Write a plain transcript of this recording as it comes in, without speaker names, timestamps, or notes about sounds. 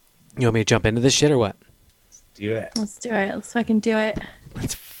You want me to jump into this shit or what? Do it. Let's do it. Let's fucking do it.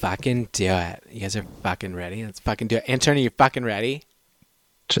 Let's fucking do it. You guys are fucking ready? Let's fucking do it. Intern, are you fucking ready?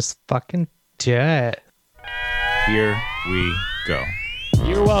 Just fucking do it. Here we go.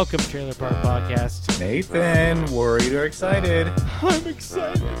 You're welcome, Trailer Park Podcast. Nathan, worried or excited? I'm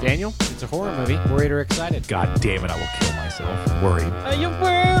excited. Daniel, it's a horror movie. Worried or excited? God damn it, I will kill myself. Worried. Are you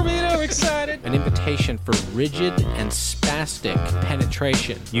worried or excited? An invitation for rigid and spastic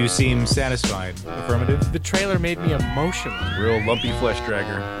penetration. You seem satisfied. Affirmative. The trailer made me emotional. Real lumpy flesh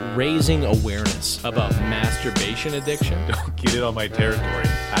dragger. Raising awareness about masturbation addiction. Don't get it on my territory.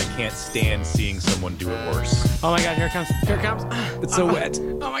 I can't stand seeing someone do it worse. Oh my god, here it comes. Here it comes. It's so wet.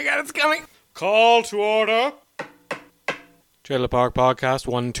 Oh my god, it's coming. Call to order. Trailer Park Podcast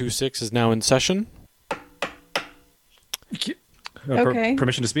 126 is now in session. Okay.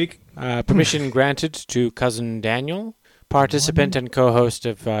 Permission to speak? Permission granted to Cousin Daniel, participant and co-host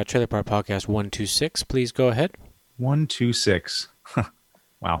of Trailer Park Podcast 126. Please go ahead. 126.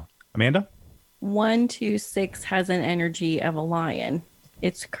 Wow. Amanda? 126 has an energy of a lion.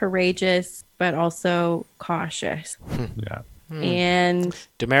 It's courageous, but also cautious. Yeah. And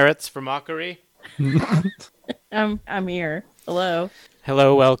Demerits for mockery. I'm here. Hello.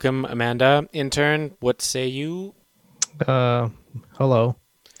 Hello, welcome, Amanda. Intern, what say you? Hello.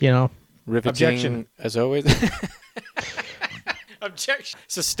 You know, Riveting, Objection. as always. Objection.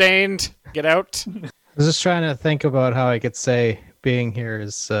 Sustained. Get out. I was just trying to think about how I could say being here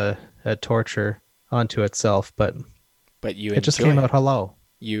is a torture unto itself, but But you it just enjoy came out hello.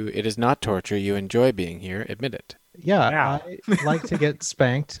 It is not torture. You enjoy being here. Admit it. Yeah, Wow. I like to get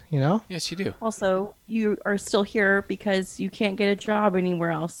spanked, you know? Yes, you do. Also, you are still here because you can't get a job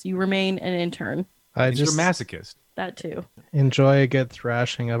anywhere else. You remain an intern. I You're a just masochist. That too. enjoy a good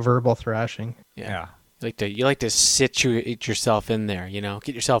thrashing, a verbal thrashing. Yeah. You like to situate yourself in there, you know,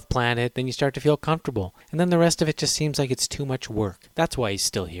 get yourself planted, then you start to feel comfortable. And then the rest of it just seems like it's too much work. That's why he's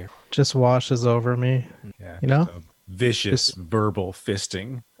still here. Just washes over me. Yeah. You know? Just a vicious verbal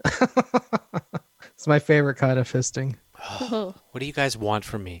fisting. It's my favorite kind of fisting. What do you guys want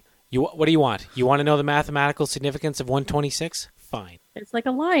from me? What do you want? You want to know the mathematical significance of 126? Fine. It's like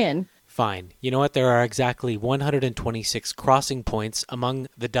a lion. Fine. You know what? There are exactly 126 crossing points among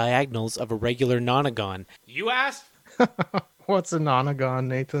the diagonals of a regular nonagon. You asked? What's a nonagon,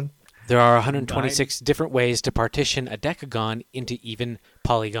 Nathan? There are 126 different ways to partition a decagon into even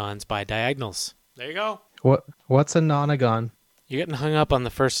polygons by diagonals. There you go. What's a nonagon? You're getting hung up on the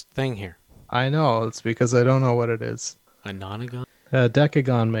first thing here. I know, it's because I don't know what it is. A nonagon? A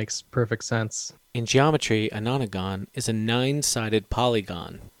decagon makes perfect sense. In geometry, a nonagon is a 9-sided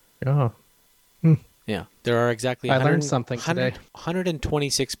polygon. Oh, Yeah. There are exactly I learned something today.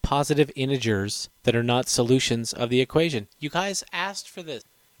 126 positive integers that are not solutions of the equation. You guys asked for this.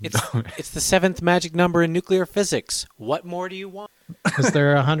 It's the 7th magic number in nuclear physics. What more do you want? is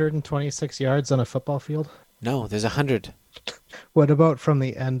there 126 yards on a football field? No, there's 100. What about from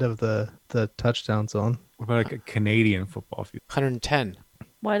the end of the touchdown zone? What about like a Canadian football field? 110.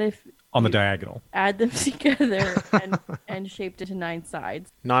 What if On the diagonal. add them together and shaped into 9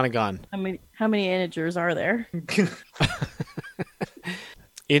 sides? Nonagon. How many integers are there?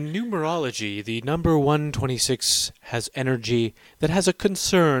 In numerology, the number 126 has energy that has a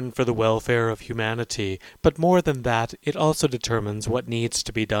concern for the welfare of humanity, but more than that, it also determines what needs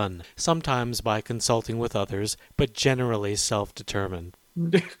to be done, sometimes by consulting with others, but generally self-determined.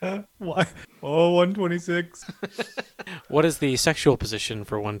 Why? Oh, 126. What is the sexual position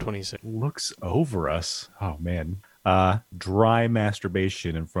for 126? Looks over us. Oh, man. Dry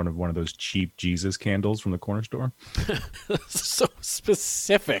masturbation in front of one of those cheap Jesus candles from the corner store. So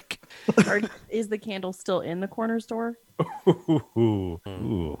specific. Or is the candle still in the corner store? Ooh.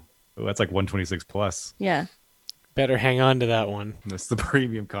 That's like 126 plus. Yeah. Better hang on to that one. That's the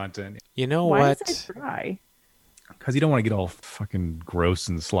premium content. You know Why what? is it dry? Because you don't want to get all fucking gross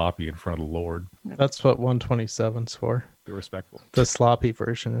and sloppy in front of the Lord. That's what 127's for. Be respectful. The sloppy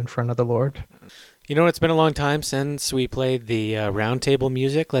version in front of the Lord. You know, it's been a long time since we played the roundtable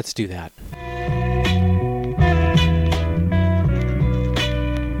music. Let's do that.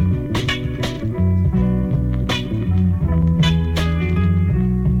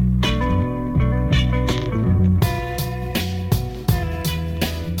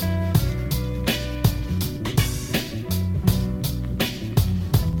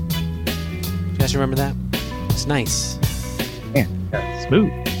 You guys remember that? It's nice. Yeah,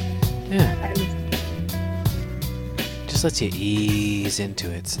 smooth. Yeah. Just lets you ease into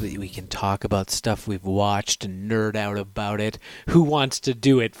it so that we can talk about stuff we've watched and nerd out about it. Who wants to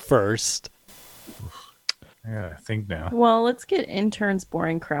do it first? Yeah, I think now. Well, let's get interns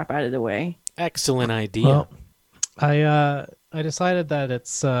boring crap out of the way. Excellent idea. Well, I decided that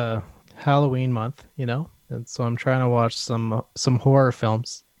it's Halloween month, and so I'm trying to watch some horror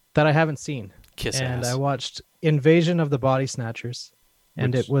films that I haven't seen. Kiss And ass. I watched Invasion of the Body Snatchers,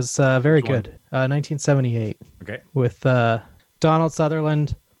 and Which- it was very which one? good. 1978 Okay. with Donald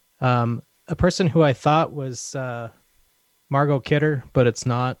Sutherland, a person who I thought was Margot Kidder, but it's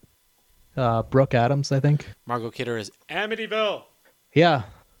not. Brooke Adams, I think. Margot Kidder is Amityville. Yeah,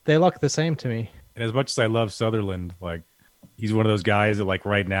 they look the same to me. And as much as I love Sutherland, like he's one of those guys that like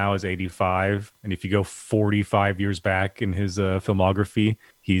right now is 85, and if you go 45 years back in his filmography,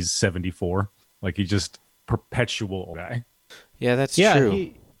 he's 74. Like he's just perpetual guy. Yeah, that's Yeah,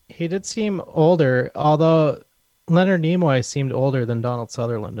 true. he did seem older, although Leonard Nimoy seemed older than Donald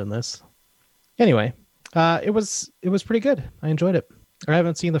Sutherland in this. Anyway, it was pretty good. I enjoyed it. I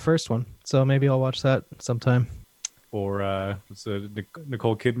haven't seen the first one, so maybe I'll watch that sometime. Or what's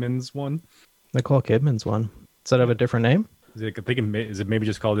Nicole Kidman's one? Nicole Kidman's one. Does that have a different name? Is it maybe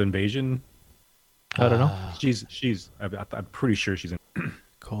just called Invasion? I don't know. I'm pretty sure she's in.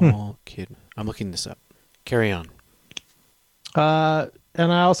 Cole Kidman. I'm looking this up. Carry on.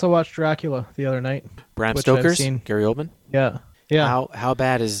 And I also watched Dracula the other night. Bram Which I've Stoker's? seen. Gary Oldman? Yeah. How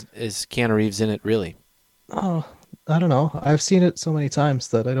bad is Keanu Reeves in it, really? Oh, I don't know. I've seen it so many times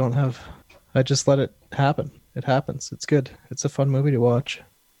that I just let it happen. It happens. It's good. It's a fun movie to watch.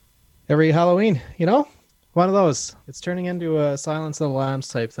 Every Halloween, one of those. It's turning into a Silence of the Lambs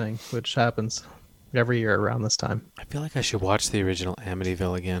type thing, which happens every year around this time. I feel like I should watch the original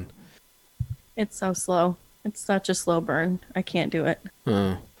Amityville again. It's so slow. It's such a slow burn. I can't do it.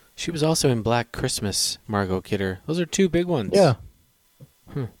 She was also in Black Christmas, Margot Kidder. Those are two big ones. Yeah.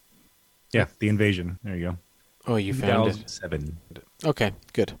 Yeah, The Invasion. There you go. Oh, you found it. 2007. Okay,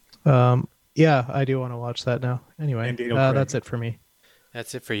 good. Yeah, I do want to watch that now. Anyway, And Daniel Craig. that's it for me.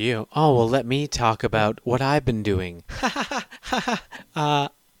 That's it for you. Oh, well, let me talk about what I've been doing.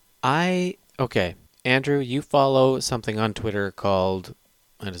 Okay, Andrew, you follow something on Twitter called,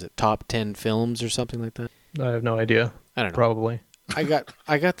 what is it, Top 10 Films or something like that? I have no idea. I don't know. Probably. I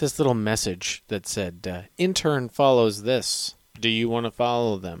got this little message that said, intern follows this. Do you want to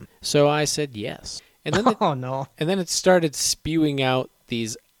follow them? So I said yes. And then Oh, no. and then it started spewing out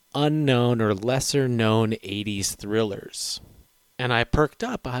these unknown or lesser known 80s thrillers. And I perked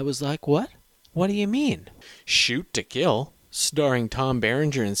up. I was like, what? What do you mean? Shoot to Kill, starring Tom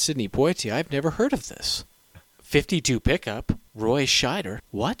Berenger and Sidney Poitier. I've never heard of this. 52 Pickup, Roy Scheider.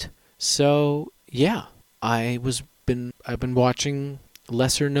 What? So, yeah, I've been watching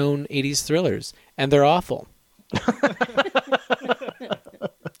lesser known 80s thrillers, and they're awful.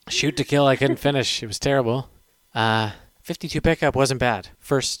 Shoot to Kill, I couldn't finish. It was terrible. 52 Pickup wasn't bad.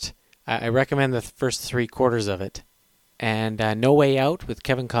 I recommend the first 3/4 of it. And No Way Out with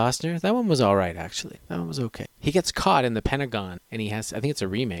Kevin Costner, that one was all right, actually. That one was okay. He gets caught in the Pentagon, and I think it's a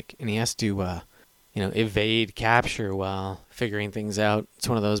remake, and he has to, evade capture while figuring things out. It's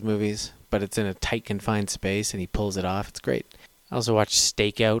one of those movies, but it's in a tight, confined space, and he pulls it off. It's great. I also watched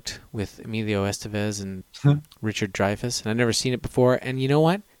Stakeout with Emilio Estevez and Richard Dreyfuss, and I've never seen it before. And you know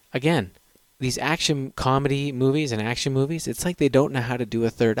what? Again, these action comedy movies and action movies, it's like they don't know how to do a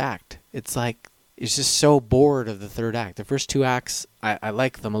third act. It's like, it's just so bored of the third act. The first 2 acts, I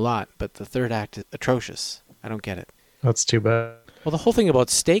like them a lot, but the third act is atrocious. I don't get it. That's too bad. Well, the whole thing about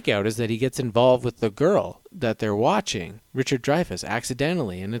Stakeout is that he gets involved with the girl that they're watching, Richard Dreyfuss,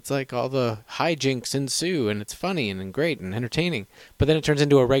 accidentally, and it's like all the hijinks ensue, and it's funny and great and entertaining. But then it turns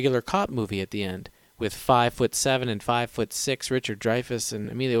into a regular cop movie at the end with 5'7" and 5'6" Richard Dreyfuss and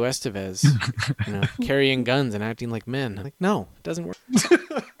Emilio Estevez, carrying guns and acting like men. I'm like, no, it doesn't work.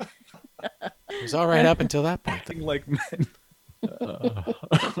 It was all right up until that point. Acting like men.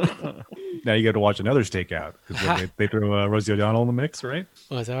 Now you got to watch another Stakeout because they throw Rosie O'Donnell in the mix, right?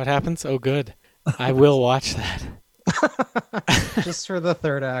 Oh, is that what happens? Oh, good. I will watch that. Just for the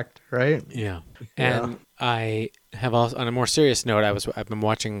third act, right? Yeah. And I have also, on a more serious note, I've been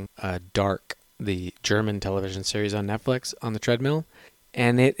watching Dark, the German television series on Netflix, on the treadmill,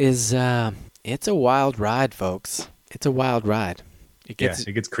 and it's a wild ride, folks. It's a wild ride. It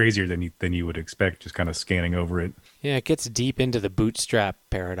gets crazier than you would expect, just kind of scanning over it. Yeah, it gets deep into the bootstrap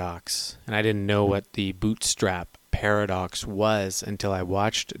paradox, and I didn't know what the bootstrap paradox was until I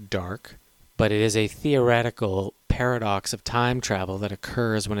watched Dark. But it is a theoretical paradox of time travel that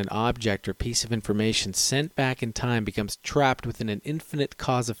occurs when an object or piece of information sent back in time becomes trapped within an infinite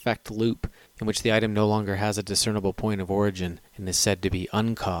cause-effect loop in which the item no longer has a discernible point of origin and is said to be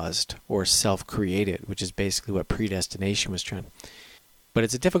uncaused or self-created, which is basically what Predestination was trying. But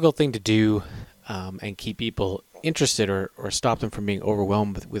it's a difficult thing to do. and keep people interested or stop them from being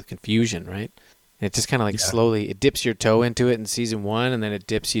overwhelmed with confusion, right? And it just kind of like slowly, it dips your toe into it in season 1, and then it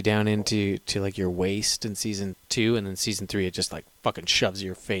dips you down into like your waist in season 2, and then season 3 it just like fucking shoves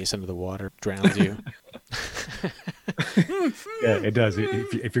your face under the water, drowns you. Yeah, it does.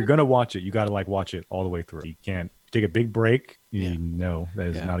 If you're gonna watch it, you got to like watch it all the way through. You can't take a big break. No, that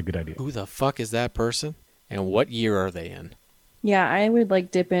is not a good idea. Who the fuck is that person? And what year are they in? Yeah, I would like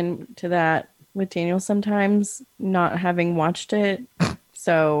dip into that with Daniel sometimes, not having watched it.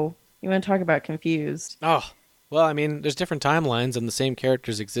 So you want to talk about confused? Oh, well, I mean, there's different timelines, and the same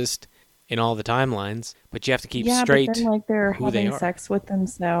characters exist in all the timelines, but you have to keep straight but then, like, they're who they having are. sex with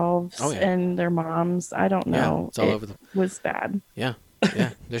themselves and their moms. I don't know. It's all over it was bad. Yeah.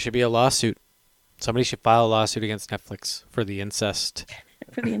 There should be a lawsuit. Somebody should file a lawsuit against Netflix for the incest.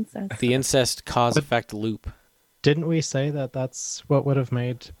 For the incest. The incest cause-effect loop. Didn't we say that that's what would have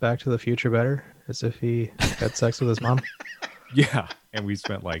made Back to the Future better? As if he had sex with his mom? Yeah, and we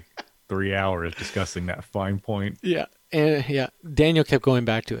spent like 3 hours discussing that fine point. Yeah. Daniel kept going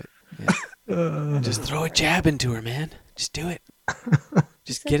back to it. Yeah. Just throw a jab into her, man. Just do it.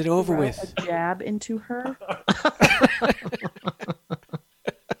 Just get it over with. A jab into her?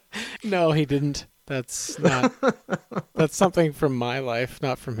 No, he didn't. That's something from my life,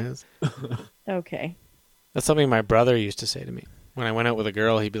 not from his. Okay. That's something my brother used to say to me. When I went out with a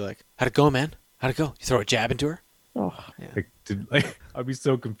girl, he'd be like, "How'd it go, man? How'd it go? You throw a jab into her?" Oh. Yeah. I'd be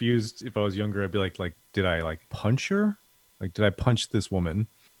so confused if I was younger. I'd be like, did I like punch her? Like, did I punch this woman?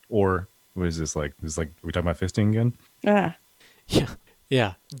 Or what is this like? Are we talking about fisting again? Ah.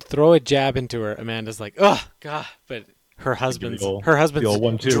 Yeah. Throw a jab into her. Amanda's like, "Oh God!" But her husband's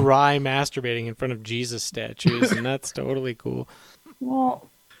dry masturbating in front of Jesus statues, and that's totally cool. Well,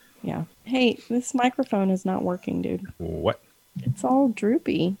 yeah. Hey, this microphone is not working, dude. What? It's all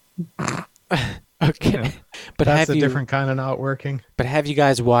droopy. Okay. Yeah. But That's a different kind of not working. But have you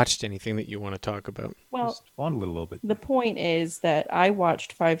guys watched anything that you want to talk about? Well, just fondle it a little bit. The point is that I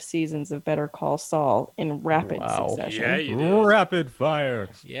watched 5 seasons of Better Call Saul in rapid succession. Yeah, you did. Rapid fire.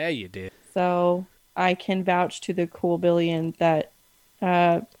 Yeah, you did. So I can vouch to the cool billion that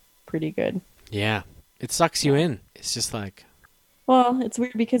pretty good. Yeah. It sucks you in. It's just like... Well, it's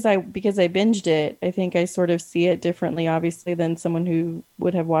weird because I binged it. I think I sort of see it differently, obviously, than someone who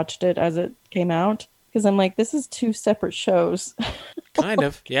would have watched it as it came out. Because I'm like, this is 2 separate shows. Kind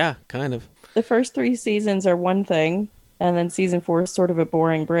of. Yeah, kind of. The first 3 seasons are one thing, and then season 4 is sort of a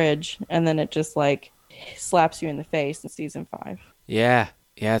boring bridge, and then it just like slaps you in the face in season 5. Yeah.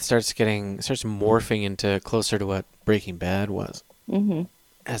 Yeah, it starts morphing into closer to what Breaking Bad was. Mm-hmm.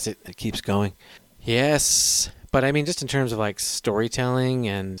 As it keeps going. Yes. But I mean, just in terms of like storytelling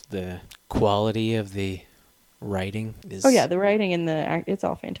and the quality of the writing is... Oh yeah, the writing and it's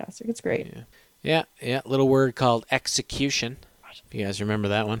all fantastic. It's great. Yeah. Little word called execution. If you guys remember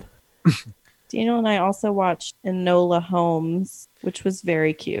that one. Daniel and I also watched Enola Holmes, which was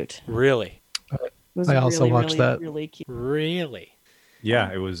very cute. Really? I also watched that. Really cute. Really?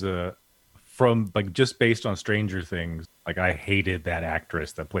 Yeah, it was from like just based on Stranger Things. Like I hated that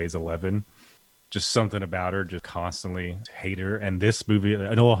actress that plays Eleven. Just something about her, just constantly hate her. And this movie,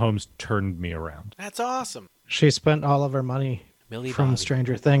 Enola Holmes, turned me around. That's awesome. She spent all of her money Millie from Bobby.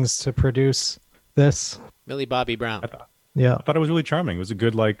 Stranger Things to produce this. Millie Bobby Brown. I thought it was really charming. It was a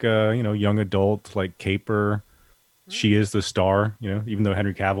good, like, young adult, like, caper. She is the star, even though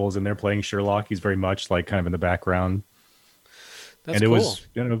Henry Cavill is in there playing Sherlock, he's very much, like, kind of in the background. That's and it cool. was,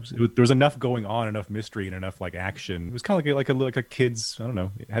 there was enough going on, enough mystery, and enough, like, action. It was kind of like a kid's, I don't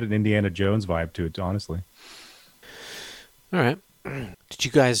know, it had an Indiana Jones vibe to it, honestly. All right. Did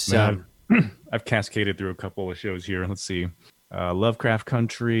you guys... I've cascaded through a couple of shows here. Let's see. Lovecraft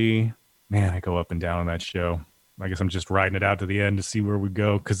Country. Man, I go up and down on that show. I guess I'm just riding it out to the end to see where we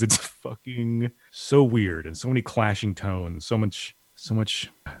go because it's fucking so weird and so many clashing tones. So much,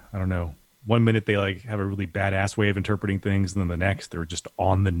 I don't know. One minute they like have a really badass way of interpreting things, and then the next they're just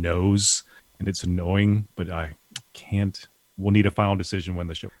on the nose, and it's annoying. But I can't. We'll need a final decision when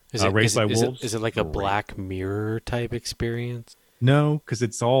the show. Raised by Wolves. Is it like a Black Mirror type experience? No, because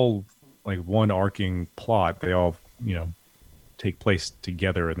it's all like one arcing plot. They all, take place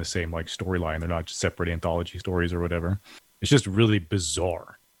together in the same like storyline. They're not just separate anthology stories or whatever. It's just really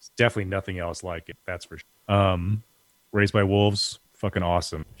bizarre. It's definitely nothing else like it. That's for sure. Raised by Wolves, fucking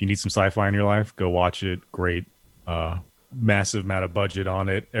awesome. If you need some sci-fi in your life, go watch it. Great. Massive amount of budget on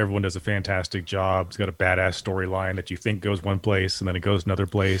it. Everyone does a fantastic job. It's got a badass storyline that you think goes one place, and then it goes another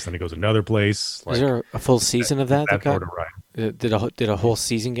place, and it goes another place. Is there a full season of that? That's hard to write. Did a whole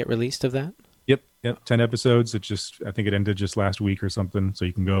season get released of that? Yep. 10 episodes. I think it ended just last week or something. So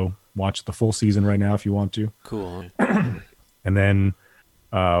you can go watch the full season right now if you want to. Cool. And then,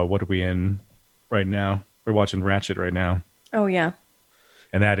 what are we in right now? We're watching Ratchet right now. Oh yeah.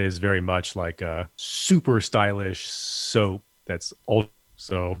 And that is very much like a super stylish soap that's old.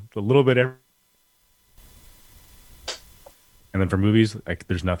 So a little bit. And then for movies, like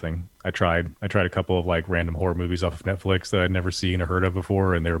there's nothing. I tried a couple of like random horror movies off of Netflix that I'd never seen or heard of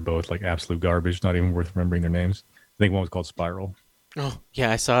before, and they were both like absolute garbage, not even worth remembering their names. I think one was called Spiral. Oh,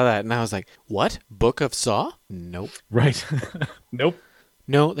 yeah, I saw that, and I was like, what? Book of Saw? Nope. Right. Nope.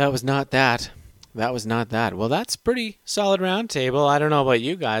 No, that was not that. That was not that. Well, that's pretty solid round table. I don't know about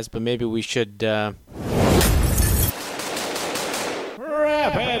you guys, but maybe we should...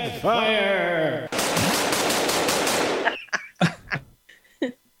 Rapid fire!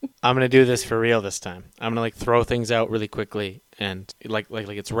 I'm going to do this for real this time. I'm going to like throw things out really quickly and like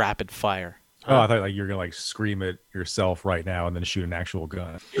it's rapid fire. Oh, I thought like you're going to like scream it yourself right now and then shoot an actual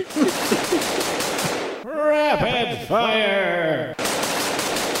gun. Rapid fire!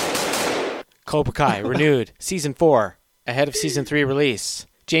 Cobra Kai renewed season 4 ahead of season 3 release.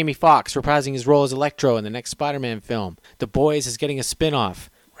 Jamie Foxx reprising his role as Electro in the next Spider-Man film. The Boys is getting a spin-off.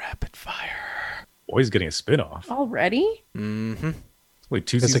 Rapid fire. Boys getting a spin-off. Already? Mm-hmm. Wait,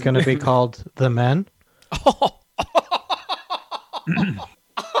 2 Is seasons? it going to be called The Men?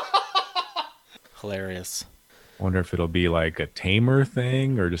 Hilarious. I wonder if it'll be like a tamer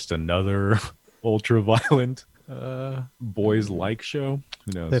thing or just another ultra-violent boys-like show.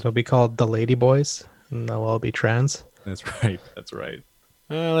 Who knows? It'll be called The Lady Boys, and they'll all be trans. That's right. That's right.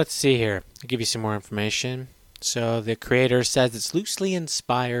 Let's see here. I'll give you some more information. So the creator says it's loosely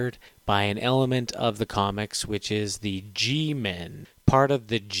inspired by an element of the comics, which is the G-Men. Part of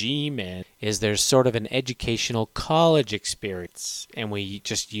the G-Men is there's sort of an educational college experience, and we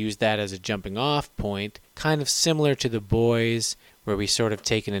just use that as a jumping off point, kind of similar to The Boys, where we sort of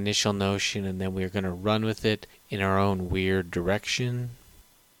take an initial notion and then we're going to run with it in our own weird direction.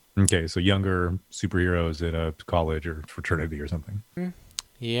 Okay, so younger superheroes at a college or fraternity or something.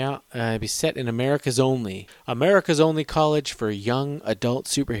 Yeah, it'd be set in America's Only college for young adult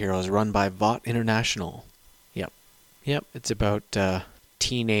superheroes run by Vought International. Yep, it's about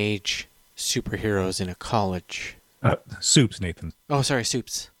teenage superheroes in a college. Soups, Nathan. Oh, sorry,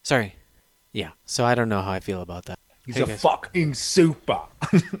 Soups. Sorry. Yeah, so I don't know how I feel about that. He's Hey, a guys. fucking super.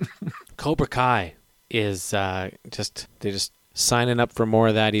 Cobra Kai is they're just signing up for more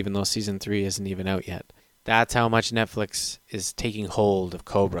of that, even though season 3 isn't even out yet. That's how much Netflix is taking hold of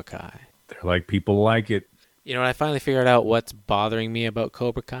Cobra Kai. They're like, people like it. You know what? I finally figured out what's bothering me about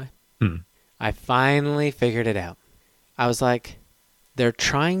Cobra Kai. I finally figured it out. I was like, they're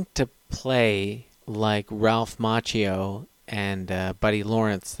trying to play like Ralph Macchio and Buddy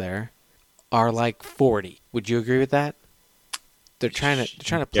Lawrence there are like 40. Would you agree with that? They're trying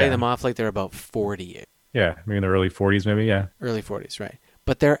to play them off like they're about 40. Yeah, maybe in the early 40s, maybe, yeah. Early 40s, right.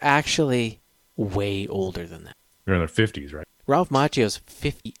 But they're actually way older than that. They're in their 50s, right? Ralph Macchio's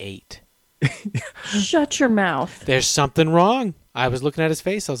 58. Shut your mouth. There's something wrong. I was looking at his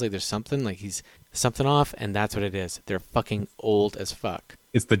face. I was like, there's something, like he's something off, and that's what it is. They're fucking old as fuck.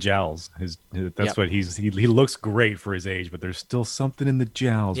 It's the jowls. That's Yep. what he looks great for his age, but there's still something in the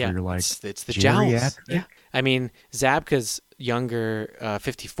jowls Yeah, where you're like, it's the jowls. geriatric? Yeah, I mean Zabka's younger,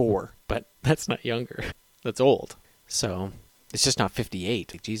 54, but that's not younger. That's old. So it's just not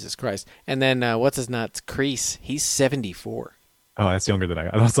 58. Like Jesus Christ. And then what's his nuts? Kreese. He's 74. Oh, that's younger than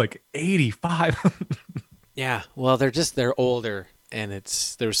I was like 85. Yeah. Well, they're older, and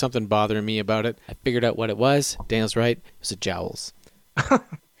there was something bothering me about it. I figured out what it was. Daniel's right. It was the jowls.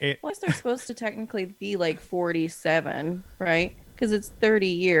 Plus, they're supposed to technically be like 47, right? Because it's 30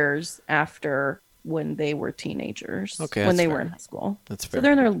 years after when they were teenagers. Okay, when that's they fair. were in high school. That's So fair.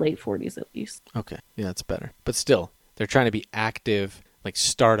 they're in their late 40s at least. Okay. Yeah, that's better. But still, they're trying to be active, like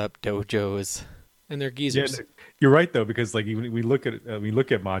startup dojos, and they're Yeah, geezers. you're right though, because like we look at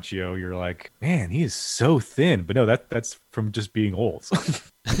Machio, you're like, man, he is so thin. But no, that's from just being old.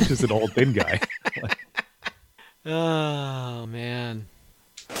 He's just an old thin guy. Oh, man.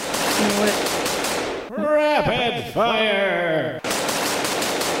 You know what? Rapid fire!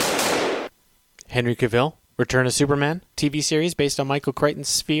 Henry Cavill, Return of Superman, TV series based on Michael Crichton's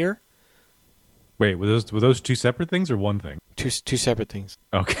Sphere. Wait, were those two separate things or one thing? Two separate things.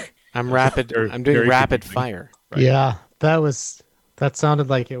 Okay. I'm They're doing very rapid confusing. fire. Right. Yeah, that sounded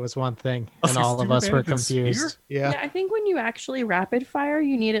like it was one thing, and Oh, all of us Superman were and Sphere? confused. Yeah, I think when you actually rapid fire,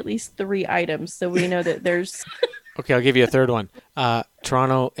 you need at least 3 items. So we know that there's. Okay, I'll give you a third one.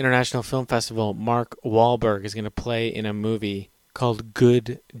 Toronto International Film Festival, Mark Wahlberg is going to play in a movie called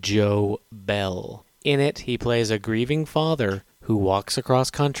Good Joe Bell. In it, he plays a grieving father who walks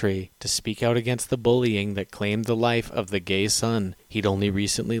across country to speak out against the bullying that claimed the life of the gay son he'd only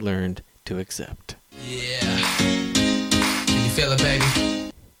recently learned to accept. Yeah. Can you feel it,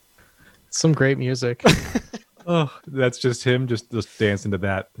 baby? Some great music. Oh, that's just him just dancing to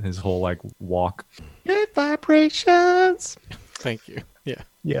that his whole like walk. Good vibrations. Thank you. Yeah.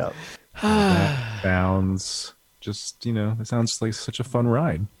 Yeah. That sounds just, it sounds like such a fun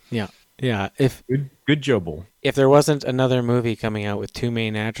ride. Yeah. Yeah. If Joe Bull. If there wasn't another movie coming out with two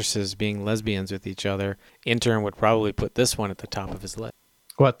main actresses being lesbians with each other, Intern would probably put this one at the top of his list.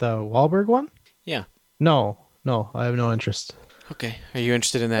 What, the Wahlberg one? Yeah. No, I have no interest. Okay. Are you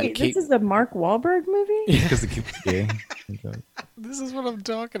interested in that? Wait, this is a Mark Wahlberg movie? Because the kid's gay. This is what I'm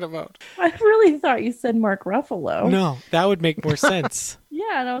talking about. I really thought you said Mark Ruffalo. No, that would make more sense.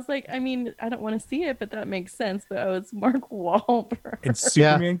 Yeah, and I was like, I mean, I don't want to see it, but that makes sense. But it's Mark Wahlberg. And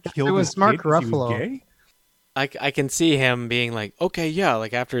Superman killed it was his Mark kid 'cause he was Ruffalo. gay? I can see him being like, okay, yeah,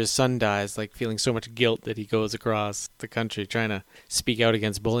 like after his son dies, like feeling so much guilt that he goes across the country trying to speak out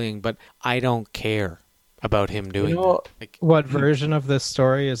against bullying, but I don't care about him doing that. Like, What version of this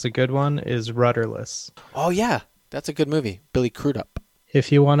story is a good one is Rudderless. oh yeah, that's a good movie. Billy Crudup.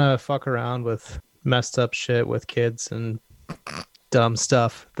 If you want to fuck around with messed up shit with kids and dumb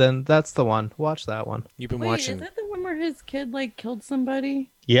stuff, then that's the one. Watch that one. You've been Wait, watching. is that the one where his kid like killed somebody?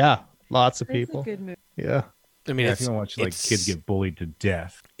 Yeah, lots of That's people. a good movie. Yeah. I mean, Yeah, it's, if you want to watch like it's- kids get bullied to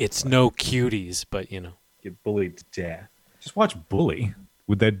death. It's no cuties, but Get bullied to death. Just watch Bully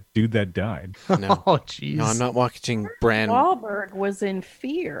with that dude that died. no. Oh, jeez. No, I'm not watching Brand. Wahlberg was in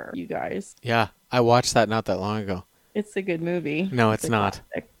Fear, you guys. Yeah, I watched that not that long ago. It's a good movie. No, it's a not.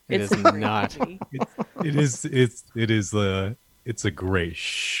 classic. It It's is a great not. movie. It's a great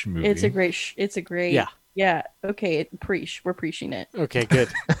movie. It's a great. Yeah. Yeah. Okay. We're preaching it. Okay, good.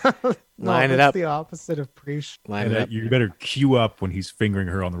 No, Line it that's up. the opposite of preach. Line And it up. you better queue up when he's fingering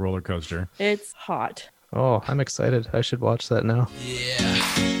her on the roller coaster. It's hot. Oh, I'm excited. I should watch that now. Yeah.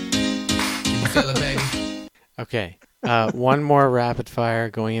 Can you feel it, baby? Okay. One more rapid fire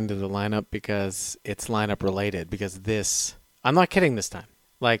going into the lineup because it's lineup related. Because this, I'm not kidding this time.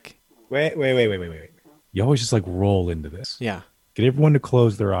 Like, Wait. You always just like roll into this. yeah. Get everyone to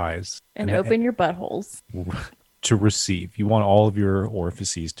close their eyes And open your buttholes. to receive. You want all of your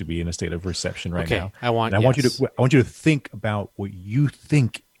orifices to be in a state of reception right Okay, now. I want And I yes. want you to think about what you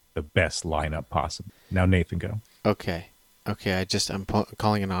think the best lineup possible. Now, Nathan, go. Okay. I'm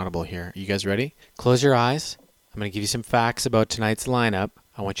calling an audible here. You guys ready? Close your eyes. I'm going to give you some facts about tonight's lineup.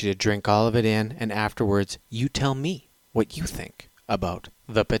 I want you to drink all of it in, and afterwards, you tell me what you think about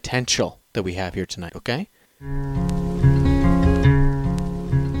the potential that we have here tonight, okay?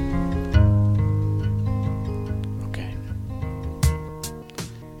 Okay.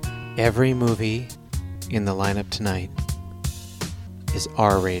 Every movie in the lineup tonight is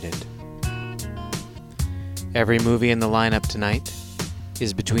R-rated. Every movie in the lineup tonight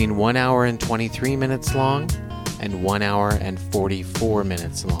is between 1 hour and 23 minutes long and 1 hour and 44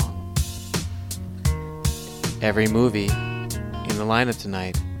 minutes long. Every movie in the lineup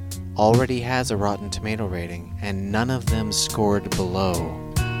tonight already has a Rotten Tomato rating, and none of them scored below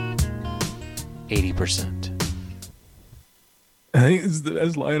 80%. I think this is the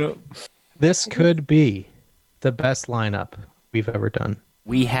best lineup. This could be the best lineup we've ever done.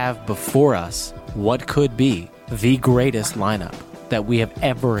 We have before us what could be the greatest lineup that we have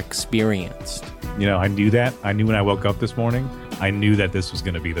ever experienced. I knew that. I knew when I woke up this morning, I knew that this was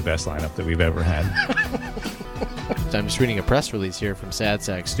going to be the best lineup that we've ever had. I'm just reading a press release here from Sad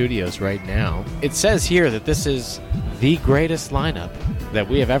Sack Studios right now. It says here that this is the greatest lineup that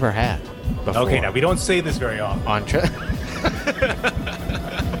we have ever had before. Okay, now we don't say this very often. On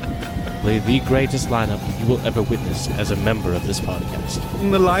the greatest lineup you will ever witness as a member of this podcast.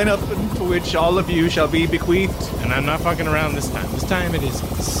 The lineup for which all of you shall be bequeathed. And I'm not fucking around this time. This time it is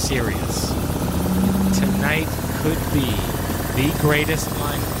serious. Tonight could be the greatest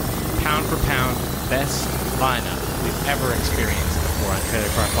lineup, pound for pound, best lineup we've ever experienced before on Trailer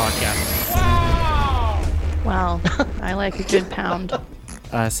Park Podcast. Wow. I like a good pound.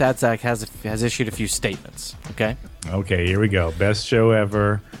 Sad Sack has issued a few statements. Okay. Okay, here we go. Best show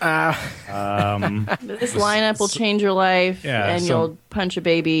ever. This lineup will change your life, Yeah, and so- you'll punch a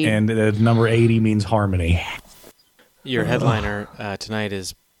baby. And number 80 means harmony. Your headliner tonight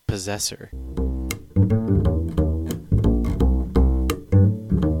is Possessor.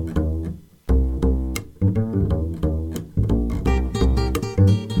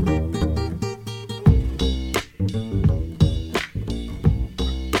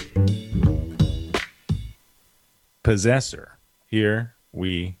 Possessor Here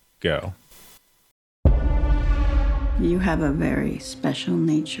we go. You have a very special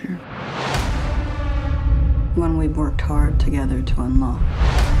nature. One we've worked hard together to unlock.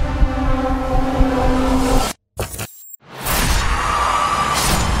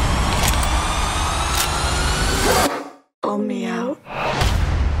 Pull me out.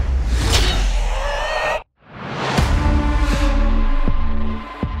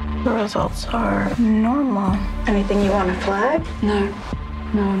 The results are normal. Anything you want to flag? No,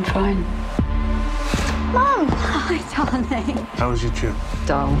 I'm fine. Mom! Hi, darling. How was your trip?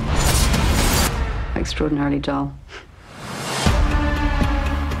 Dull. Extraordinarily dull.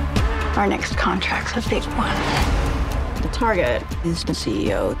 Our next contract's a big one. The target is the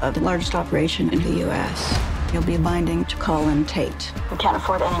CEO of the largest operation in the U.S. He'll be binding to Colin Tate. We can't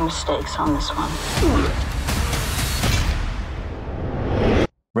afford any mistakes on this one.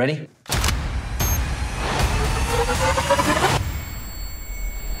 Ready?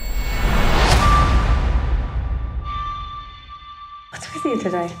 What's with you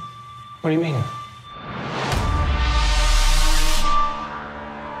today? What do you mean?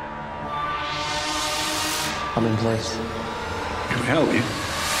 I'm in place. Can we help you?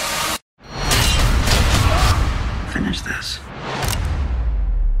 Finish this.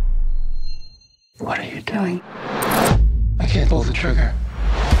 What are you doing? I can't pull the trigger.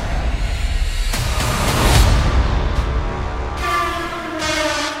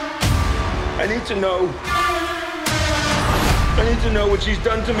 I need to know. I need to know what she's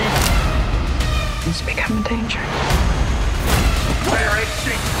done to me. It's become a danger. Where is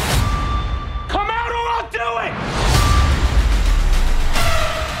she? Come out or I'll do it!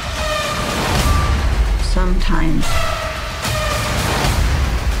 Sometimes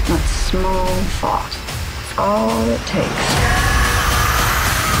that small thought is all it takes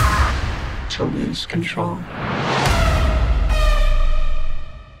to lose control.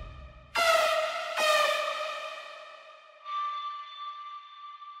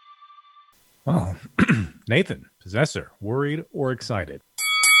 Oh, Nathan, Possessor, worried or excited?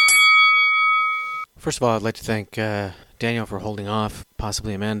 First of all, I'd like to thank Daniel for holding off,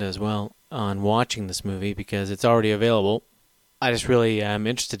 possibly Amanda as well, on watching this movie because it's already available. I just really am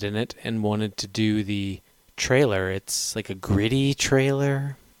interested in it and wanted to do the trailer. It's like a gritty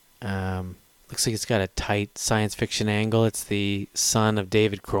trailer. Looks like it's got a tight science fiction angle. It's the son of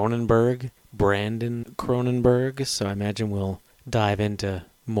David Cronenberg, Brandon Cronenberg, so I imagine we'll dive into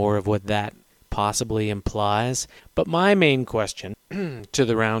more of what that possibly implies. But my main question to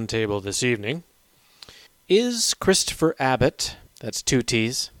the round table this evening is Christopher Abbott, that's 2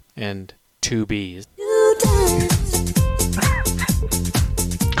 T's and 2 B's.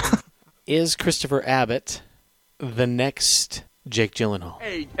 Is Christopher Abbott the next Jake Gyllenhaal?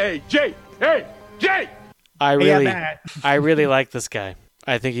 Hey, Jake! Hey, Jake! I really like this guy.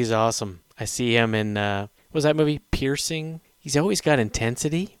 I think he's awesome. I see him in, what was that movie? Piercing? He's always got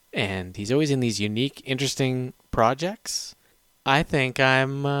intensity, and he's always in these unique, interesting projects. I think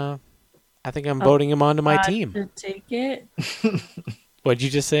I'm voting him onto my team. To take it. What'd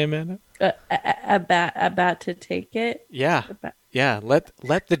you just say, Amanda? A bat to take it. Yeah, yeah.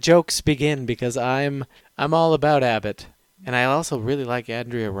 Let the jokes begin because I'm all about Abbott, and I also really like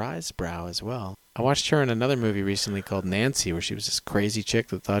Andrea Riseborough as well. I watched her in another movie recently called Nancy, where she was this crazy chick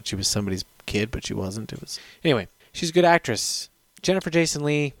that thought she was somebody's kid, but she wasn't. Anyway. She's a good actress. Jennifer Jason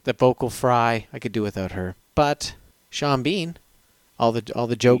Leigh, the vocal fry, I could do without her. But Sean Bean, all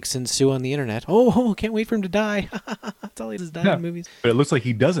the jokes ensue on the internet. Oh, can't wait for him to die. That's all he does, die in movies. But it looks like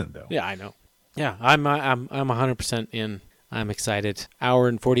he doesn't, though. Yeah, I know. Yeah, I'm 100% in. I'm excited. Hour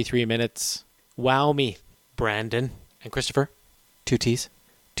and 43 minutes. Wow me, Brandon and Christopher. 2 T's,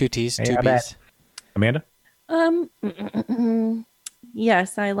 2 T's, 2 B's. Amanda?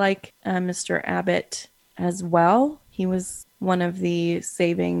 Yes, I like Mr. Abbott as well. He was one of the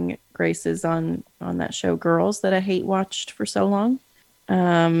saving graces on that show Girls that I hate watched for so long.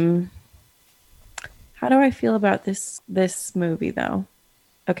 How do I feel about this movie though?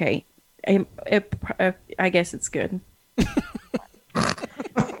 Okay, I guess it's good.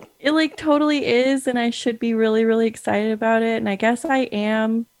 It like totally is, and I should be really, really excited about it, and I guess I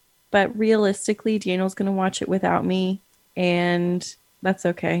am, but realistically Daniel's gonna watch it without me, and that's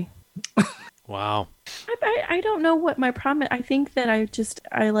okay. Wow. I don't know what my problem is. I think that I'm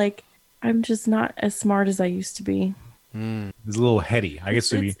just not as smart as I used to be. It's a little heady. I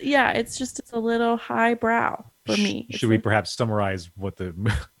guess it's a little highbrow for me. Should we perhaps summarize what the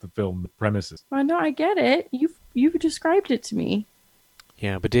film premise is? Well, no, I get it. You've described it to me.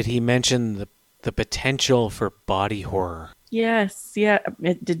 Yeah, but did he mention the potential for body horror? Yes, yeah.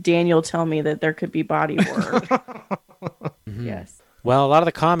 Did Daniel tell me that there could be body horror? Yes. Well, a lot of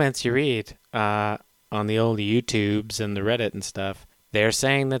the comments you read on the old YouTubes and the Reddit and stuff, they're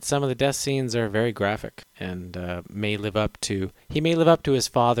saying that some of the death scenes are very graphic and may live up to his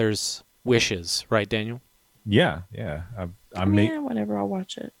father's wishes, right, Daniel? Yeah. Whatever, I'll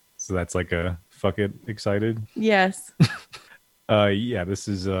watch it. So that's like a fuck it excited. Yes. Yeah, this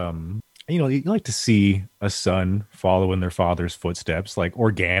is you like to see a son follow in their father's footsteps, like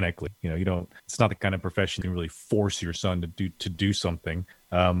organically. It's not the kind of profession you can really force your son to do something.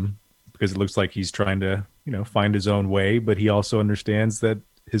 Because it looks like he's trying to, find his own way, but he also understands that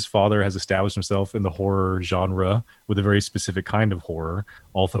his father has established himself in the horror genre with a very specific kind of horror,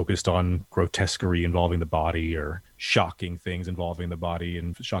 all focused on grotesquerie involving the body or shocking things involving the body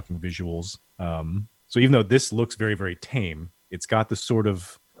and shocking visuals. So even though this looks very, very tame, it's got the sort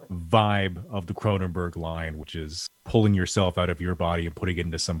of vibe of the Cronenberg line, which is pulling yourself out of your body and putting it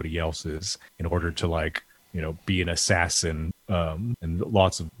into somebody else's in order to be an assassin, and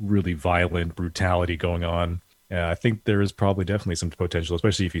lots of really violent brutality going on. I think there is probably definitely some potential,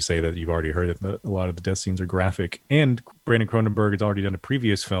 especially if you say that you've already heard that a lot of the death scenes are graphic. And Brandon Cronenberg has already done a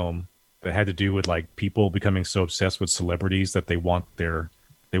previous film that had to do with people becoming so obsessed with celebrities that they want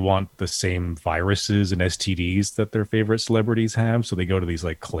the same viruses and STDs that their favorite celebrities have. So they go to these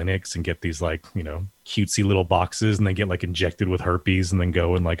clinics and get these cutesy little boxes, and they get injected with herpes, and then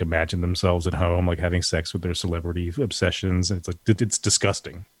go and imagine themselves at home having sex with their celebrity obsessions. And it's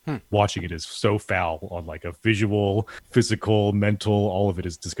disgusting. Watching it is so foul on a visual, physical, mental, all of it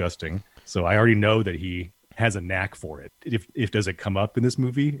is disgusting. So I already know that he has a knack for it. If does it come up in this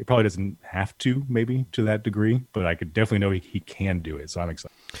movie, it probably doesn't have to, maybe to that degree, but I could definitely know he can do it. So I'm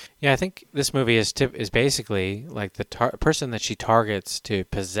excited. Yeah, I think this movie is basically the person that she targets to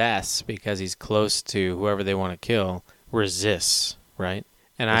possess because he's close to whoever they want to kill resists, right?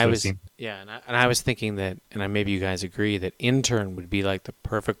 And I was thinking that, and maybe you guys agree, that Intern would be the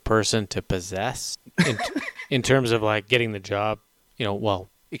perfect person to possess in terms of getting the job,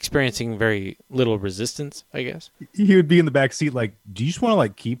 experiencing very little resistance, I guess. He would be in the back seat do you just want to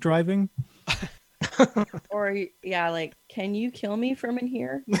keep driving? Or can you kill me from in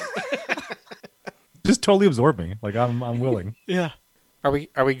here? Just totally absorb me. I'm willing. Yeah. Are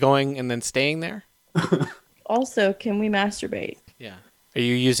we going and then staying there? Also, can we masturbate? Yeah. Are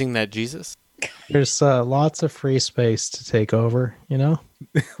you using that Jesus? There's lots of free space to take over, Hello.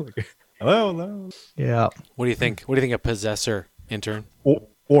 Yeah. What do you think? What do you think of Possessor, Intern?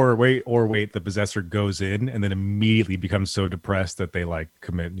 Or wait, the possessor goes in and then immediately becomes so depressed that they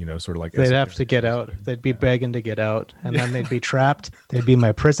commit, sort of they'd have to get out. They'd be begging to get out, and then they'd be trapped. They'd be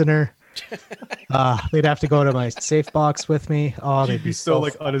my prisoner. They'd have to go to my safe box with me. Oh, they'd be so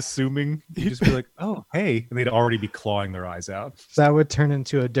unassuming. You'd just be oh, hey, and they'd already be clawing their eyes out. That would turn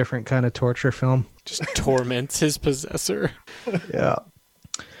into a different kind of torture film. Just torments his possessor. Yeah,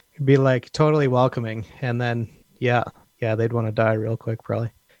 it'd be totally welcoming, and then yeah, they'd want to die real quick,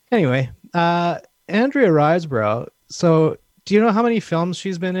 probably. Anyway, Andrea Riseborough. So, do you know how many films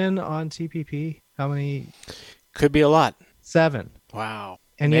she's been in on TPP? How many? Could be a lot. 7. Wow.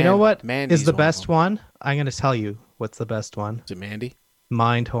 And you know what Mandy's is the best one? I'm going to tell you what's the best one. Is it Mandy?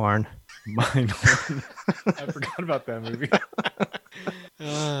 Mindhorn. Mindhorn. I forgot about that movie.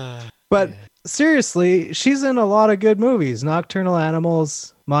 But seriously, she's in a lot of good movies. Nocturnal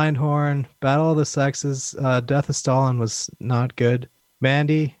Animals, Mindhorn, Battle of the Sexes, Death of Stalin was not good.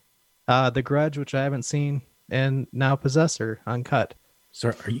 Mandy, The Grudge, which I haven't seen, and now Possessor, Uncut. So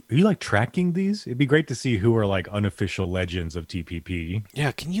are you tracking these? It'd be great to see who are unofficial legends of TPP.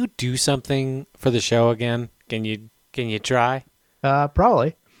 Yeah, can you do something for the show again? Can you try?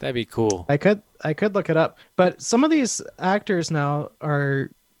 Probably. That'd be cool. I could look it up. But some of these actors now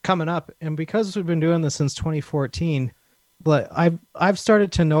are coming up, and because we've been doing this since 2014, but I've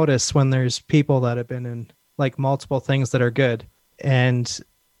started to notice when there's people that have been in multiple things that are good. And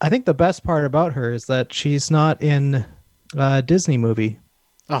I think the best part about her is that she's not in a Disney movie.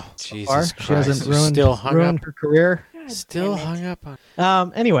 Oh, Jesus Christ. She hasn't ruined her career. Still hung up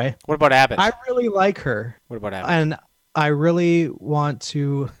on. Anyway. What about Abbott? I really like her. What about Abbott? And I really want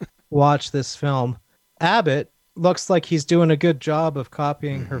to watch this film. Abbott looks like he's doing a good job of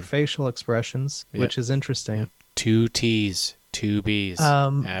copying her facial expressions, which is interesting. Yep. 2 T's, 2 B's.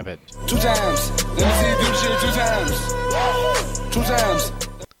 Abbott. 2 times. Let me see you do the shit 2 times. 2 times.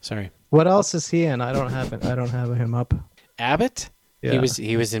 Sorry. What else is he in? I don't have him up. Abbott? Yeah.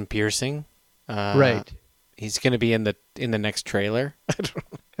 He was in Piercing. Right. He's going to be in the next trailer.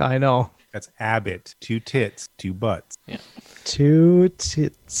 I know. That's Abbott. 2 tits, 2 butts. Yeah. 2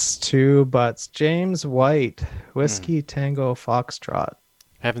 tits, 2 butts. James White, Whiskey Tango Foxtrot.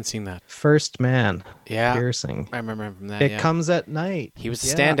 Haven't seen that. First Man. Yeah. Piercing. I remember him from that. It yeah. comes at night. He was the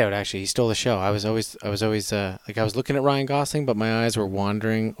standout, actually. He stole the show. I was always like, I was looking at Ryan Gosling, but my eyes were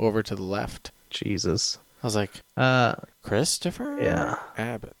wandering over to the left. Jesus. I was like, Christopher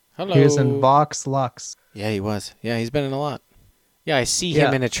Abbott. Hello. He was in Vox Lux. Yeah, he was. Yeah, he's been in a lot. Yeah, I see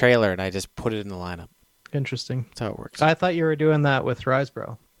him in a trailer, and I just put it in the lineup. Interesting. That's how it works. I thought you were doing that with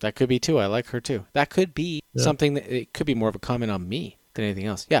Riseborough. That could be, too. I like her, too. That could be something that it could be more of a comment on me than anything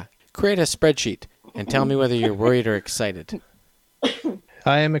else. Yeah. Create a spreadsheet and tell me whether you're worried or excited.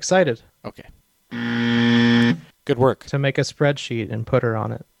 I am excited. Okay. Good work. To make a spreadsheet and put her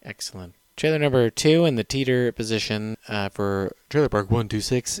on it. Excellent. Trailer number 2 in the teeter position for Trailer Park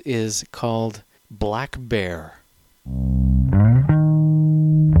 126 is called Black Bear.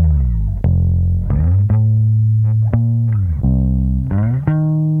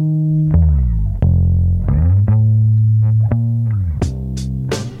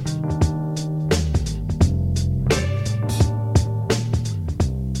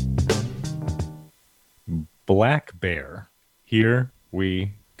 Black Bear. Here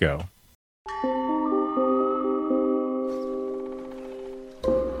we go.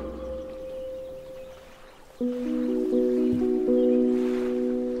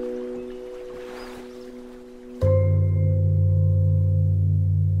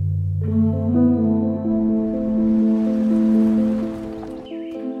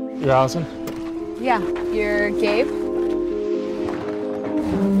 You're Allison? Yeah, you're Gabe?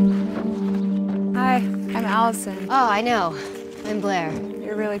 Hi, I'm Allison. Oh, I know. I'm Blair.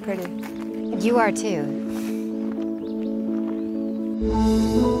 You're really pretty. You are too.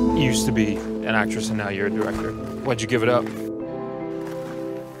 You used to be an actress and now you're a director. Why'd you give it up?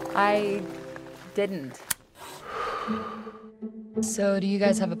 I didn't. So, do you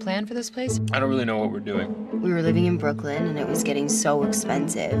guys have a plan for this place? I don't really know what we're doing. We were living in Brooklyn and it was getting so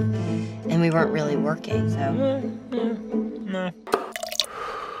expensive. And we weren't really working, so.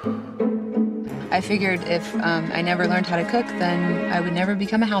 I figured if I never learned how to cook, then I would never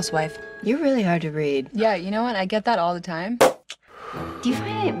become a housewife. You're really hard to read. Yeah, you know what? I get that all the time. Do you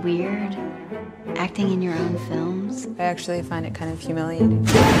find it weird acting in your own films? I actually find it kind of humiliating.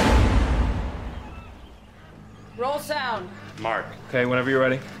 Roll sound. Mark. Okay, whenever you're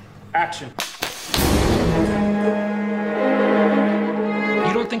ready. Action.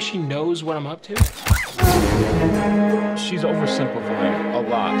 You don't think she knows what I'm up to? She's oversimplifying a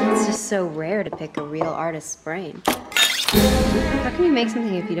lot. It's just so rare to pick a real artist's brain. How can you make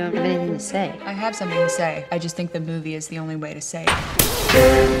something if you don't have anything to say? I have something to say. I just think the movie is the only way to say it.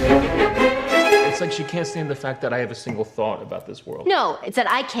 It's like she can't stand the fact that I have a single thought about this world. No, it's that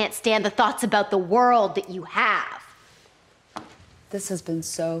I can't stand the thoughts about the world that you have. This has been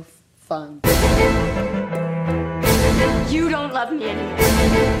so fun. You don't love me anymore.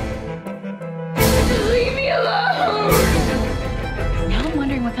 Leave me alone! Now I'm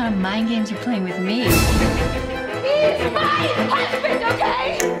wondering what kind of mind games you're playing with me. He's my husband,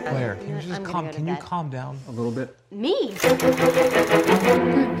 okay? Blair, can you calm down a little bit? Me? I've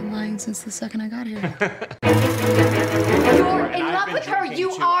been lying since the second I got here. You're in love with her.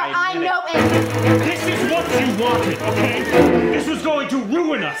 You are. I know it. This is what you wanted, okay? This was going to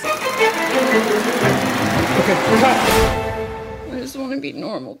ruin us. Okay, cut. I just want to be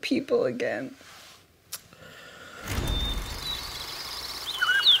normal people again.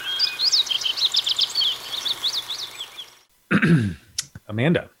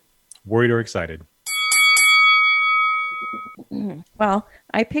 Amanda, worried or excited? Well,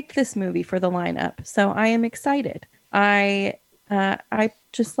 I picked this movie for the lineup, so I am excited. I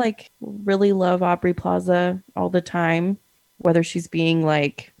just really love Aubrey Plaza all the time, whether she's being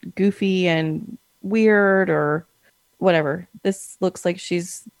like goofy and weird or whatever. This looks like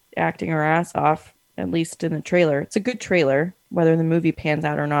she's acting her ass off, at least in the trailer. It's a good trailer. Whether the movie pans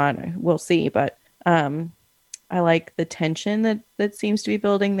out or not, we'll see. But I like the tension that seems to be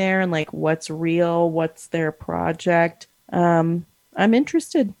building there, and like what's real, what's their project. I'm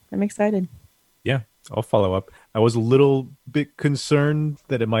interested. I'm excited. Yeah, I'll follow up. I was a little bit concerned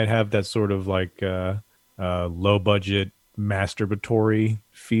that it might have that sort of like low budget masturbatory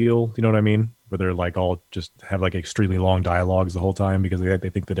feel. You know what I mean? Where they're like all just have like extremely long dialogues the whole time because they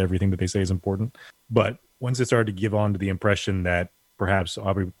think that everything that they say is important. But once it started to give on to the impression that perhaps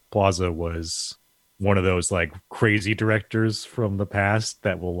Aubrey Plaza was one of those like crazy directors from the past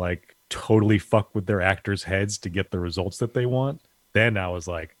that will like totally fuck with their actors' heads to get the results that they want, then I was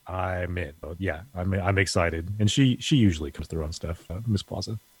like, I'm in. Yeah, I'm excited. And she usually comes through on stuff, Miss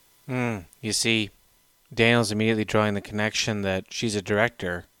Plaza. You see, Daniel's immediately drawing the connection that she's a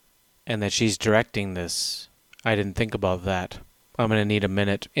director and that she's directing this. I didn't think about that. I'm going to need a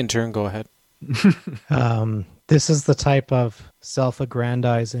minute. Intern, go ahead. This is the type of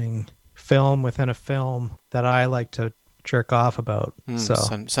self-aggrandizing film within a film that I like to jerk off about. So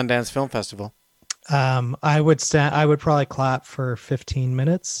Sundance Film Festival. I would probably clap for 15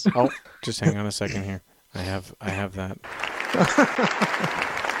 minutes. Oh, just hang on a second here. I have that.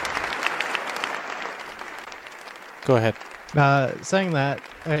 Go ahead. Saying that,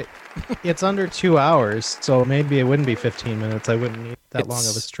 it's under 2 hours, so maybe it wouldn't be 15 minutes. I wouldn't need that long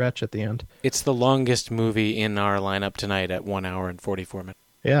of a stretch at the end. It's the longest movie in our lineup tonight at 1 hour and 44 minutes.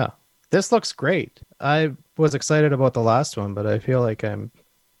 Yeah. This looks great. I was excited about the last one, but I feel like I'm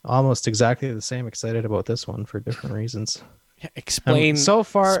almost exactly the same excited about this one for different reasons. Yeah, explain. So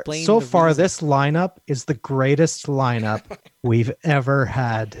far, this lineup is the greatest lineup we've ever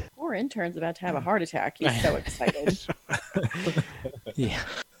had. Poor intern's about to have a heart attack. He's so excited. Yeah.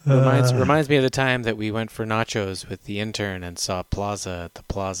 Reminds me of the time that we went for nachos with the intern and saw Plaza at the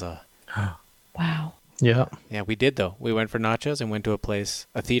Plaza. Wow. Yeah. Yeah, we did though. We went for nachos and went to a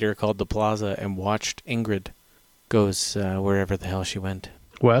theater called the Plaza, and watched Ingrid Goes wherever the hell she went.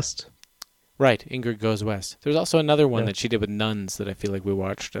 West. Right, Ingrid Goes West. There's also another one that she did with nuns that I feel like we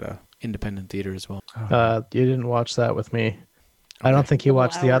watched at a independent theater as well. You didn't watch that with me. Okay. I don't think you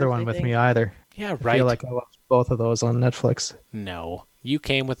watched the other one with me either. Yeah, right. I feel like I watched both of those on Netflix. No, you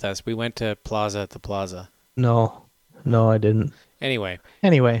came with us. We went to Plaza at the Plaza. No, I didn't. Anyway,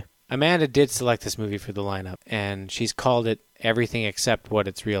 Amanda did select this movie for the lineup, and she's called it everything except what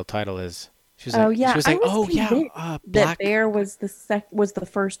its real title is. She was that bear was the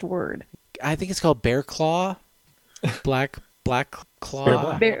first word. I think it's called Bear Claw. Black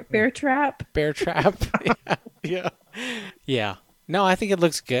Claw. Bear Trap. Bear Trap. Yeah. No, I think it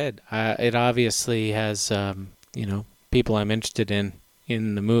looks good. It obviously has, people I'm interested in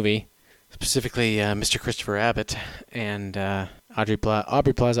the movie, specifically Mr. Christopher Abbott and Aubrey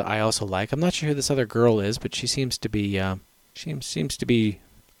Plaza. I also like. I'm not sure who this other girl is, but she seems to be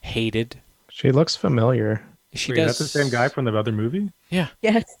hated. She looks familiar. Wait, that's the same guy from the other movie? Yeah.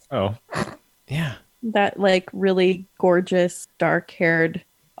 Yes. Oh. Yeah. That really gorgeous, dark-haired,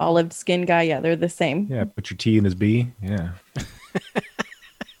 olive-skinned guy. Yeah, they're the same. Yeah, put your T in his B. Yeah.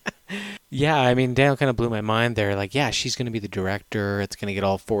 Yeah, I mean, Daniel kind of blew my mind there. Like, yeah, she's going to be the director. It's going to get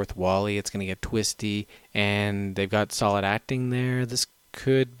all fourth wally. It's going to get twisty. And they've got solid acting there. This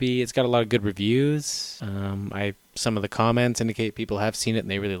could be... It's got a lot of good reviews. Some of the comments indicate people have seen it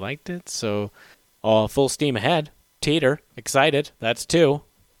and they really liked it. So, all full steam ahead. Teeter, excited. That's 2.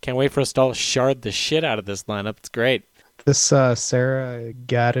 Can't wait for us to all shard the shit out of this lineup. It's great. This Sarah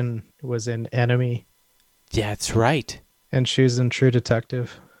Gadon was in Enemy. Yeah, that's right. And she's in True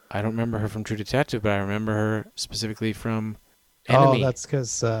Detective. I don't remember her from True Detective, but I remember her specifically from Enemy. Oh, that's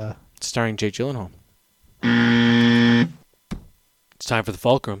because... starring Jake Gyllenhaal. It's time for the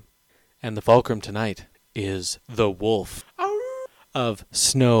Fulcrum. And the Fulcrum tonight is The Wolf of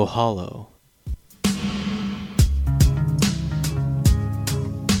Snow Hollow.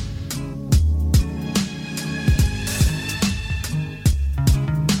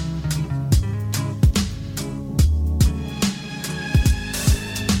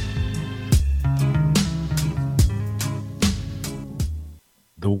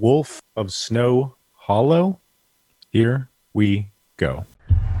 The Wolf of Snow Hollow. Here we go.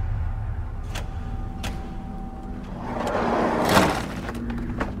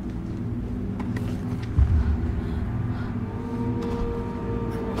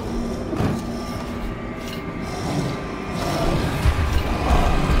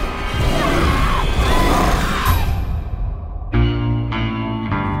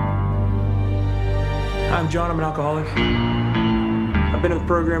 I'm John. I'm an alcoholic. I've been in the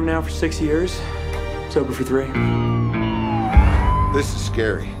program now for 6 years. Sober for 3. This is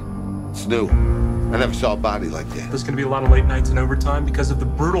scary. It's new. I never saw a body like that. There's going to be a lot of late nights and overtime because of the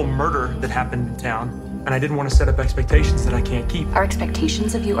brutal murder that happened in town. And I didn't want to set up expectations that I can't keep. Our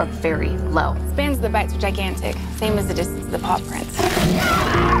expectations of you are very low. Spans of the bites are gigantic, same as the distance of the paw prints.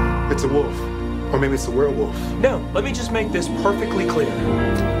 It's a wolf. Or maybe it's a werewolf. No, let me just make this perfectly clear.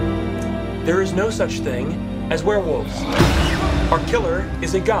 There is no such thing as werewolves. Our killer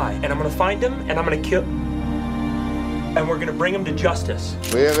is a guy, and I'm gonna find him, and I'm gonna kill... And we're gonna bring him to justice.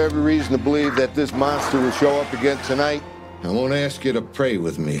 We have every reason to believe that this monster will show up again tonight. I won't ask you to pray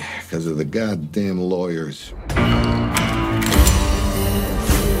with me, because of the goddamn lawyers.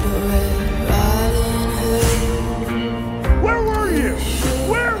 Where were you?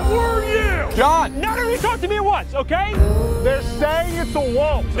 Where were you? John! None of you talk to me at once, okay? They're saying it's a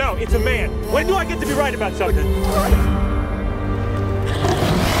wolf. No, it's a man. When do I get to be right about something?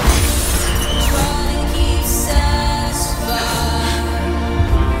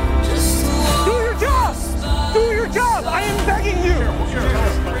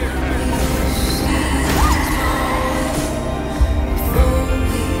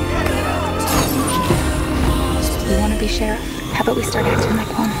 How about we start acting like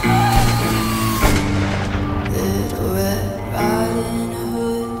one?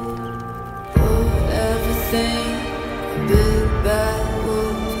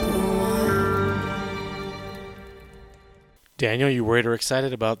 Daniel, you worried or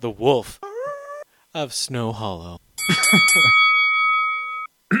excited about the wolf of Snow Hollow?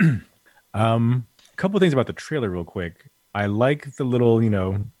 Couple of things about the trailer real quick. I like the little,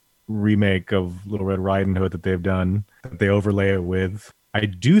 remake of Little Red Riding Hood that they've done, that they overlay it with. I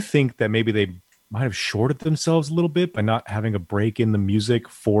do think that maybe they might have shorted themselves a little bit by not having a break in the music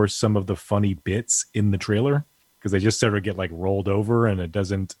for some of the funny bits in the trailer, because they just sort of get like rolled over, and it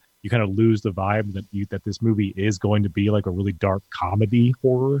doesn't, you kind of lose the vibe that this movie is going to be like a really dark comedy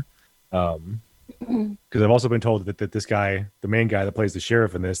horror. Because I've also been told that this guy, the main guy that plays the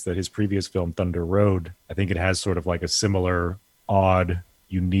sheriff in this, that his previous film Thunder Road, I think it has sort of like a similar odd,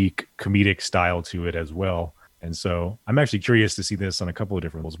 unique comedic style to it as well. And so I'm actually curious to see this on a couple of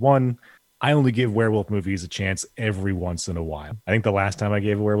different levels. One, I only give werewolf movies a chance every once in a while. I think the last time I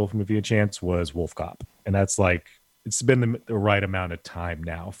gave a werewolf movie a chance was Wolf Cop. And that's like, it's been the right amount of time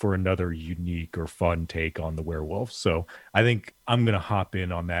now for another unique or fun take on the werewolf. So I think I'm going to hop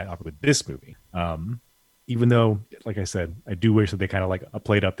in on that with this movie. Even though, like I said, I do wish that they kind of like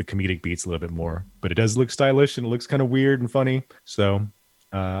played up the comedic beats a little bit more, but it does look stylish and it looks kind of weird and funny. So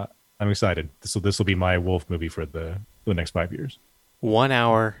I'm excited. This will be my wolf movie for the next 5 years. 1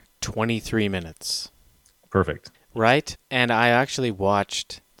 hour, 23 minutes. Perfect. Right? And I actually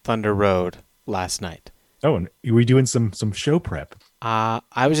watched Thunder Road last night. Oh, and were you doing some show prep?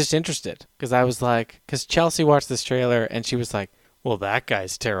 I was just interested because I was like, because Chelsea watched this trailer and she was like, well, that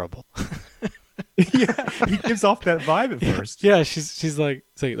guy's terrible. Yeah, he gives off that vibe at first. Yeah, she's like,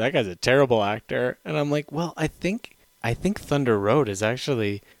 that guy's a terrible actor. And I'm like, well, I think Thunder Road is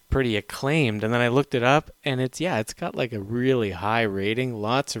actually pretty acclaimed. And then I looked it up and it's got like a really high rating,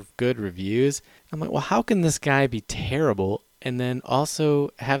 lots of good reviews. I'm like, well, how can this guy be terrible and then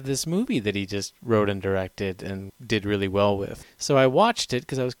also have this movie that he just wrote and directed and did really well with? So I watched it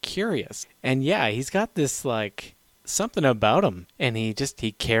because I was curious. And yeah, he's got this like something about him, and he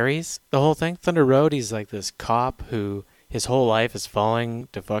carries the whole thing. Thunder Road, he's like this cop who his whole life is falling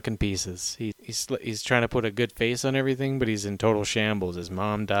to fucking pieces. He's trying to put a good face on everything, but he's in total shambles. His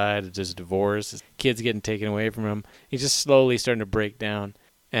mom died, there's a divorce, his kids getting taken away from him. He's just slowly starting to break down.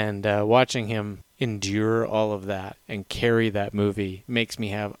 And watching him endure all of that and carry that movie makes me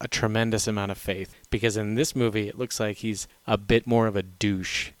have a tremendous amount of faith. Because in this movie, it looks like he's a bit more of a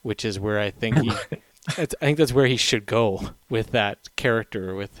douche, which is where I think I think that's where he should go with that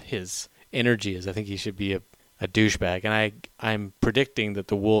character, with his energy. I think he should be a douchebag. And I'm predicting that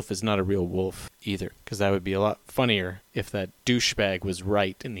the wolf is not a real wolf either, because that would be a lot funnier if that douchebag was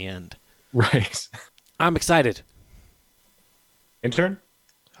right in the end. Right. I'm excited. Intern?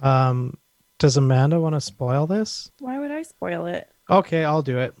 Does Amanda want to spoil this? Why would I spoil it? Okay, I'll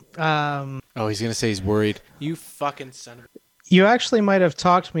do it. Oh, he's going to say he's worried. You fucking son of a... You actually might have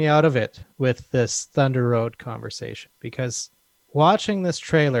talked me out of it with this Thunder Road conversation, because watching this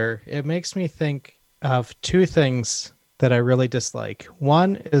trailer, it makes me think of two things that I really dislike.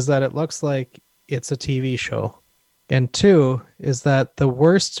 One is that it looks like it's a TV show. And two is that the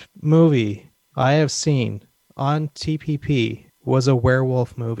worst movie I have seen on TPP was a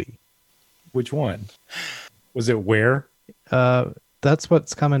werewolf movie. Which one? Was it Where? That's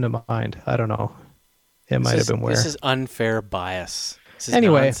what's coming to mind. I don't know. It might have been Where. This is unfair bias. This is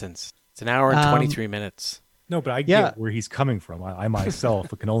anyway, nonsense. It's an hour and 23 minutes. No, but I get where he's coming from. I myself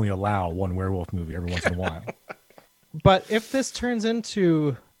can only allow one werewolf movie every once in a while. But if this turns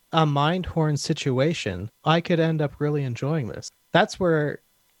into a mind horn situation, I could end up really enjoying this. That's where,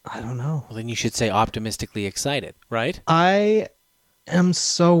 I don't know. Well, then you should say optimistically excited, right? I am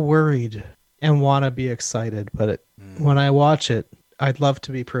so worried and want to be excited, but when I watch it, I'd love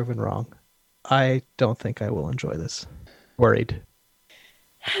to be proven wrong. I don't think I will enjoy this. Worried.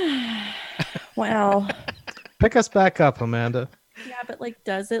 Wow. Pick us back up, Amanda. Yeah, but like,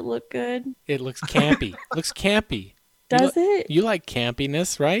 does it look good? It looks campy. Looks campy. Does it? You like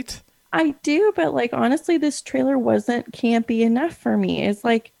campiness, right? I do, but like, honestly, this trailer wasn't campy enough for me. It's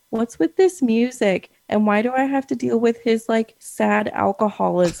like, what's with this music? And why do I have to deal with his like sad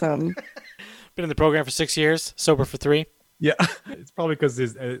alcoholism? Been in the program for 6 years, sober for 3. Yeah, it's probably because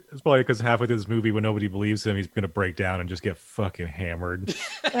halfway through this movie, when nobody believes him, he's going to break down and just get fucking hammered.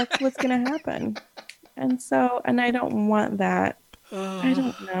 That's what's going to happen. And I don't want that. I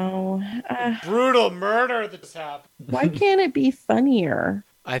don't know. Brutal murder that just happened. Why can't it be funnier?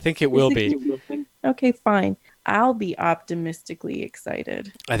 I think it will be. Okay, fine. I'll be optimistically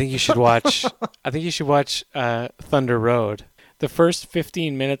excited. I think you should watch. Thunder Road. The first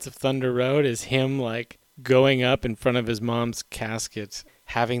 15 minutes of Thunder Road is him like going up in front of his mom's casket,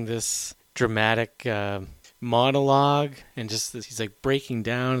 having this dramatic monologue, and just he's like breaking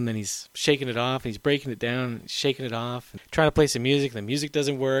down, and then he's shaking it off, and he's breaking it down, and shaking it off, and trying to play some music. The music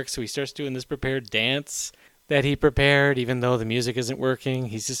doesn't work, so he starts doing this prepared dance that he prepared, even though the music isn't working.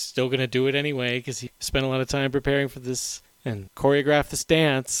 He's just still going to do it anyway because he spent a lot of time preparing for this and choreographed this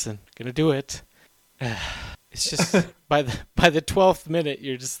dance and going to do it. It's just by the 12th minute,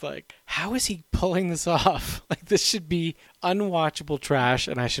 you're just like, how is he pulling this off? Like, this should be unwatchable trash,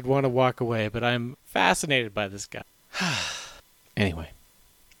 and I should want to walk away. But I'm fascinated by this guy. Anyway,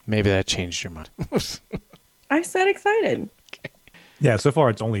 maybe that changed your mind. I said excited. Okay. Yeah, so far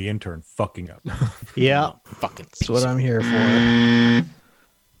it's only Intern fucking up. Yeah, fucking. That's what I'm here for.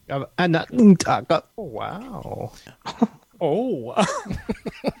 Wow. Oh.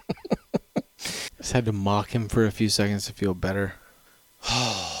 Just had to mock him for a few seconds to feel better.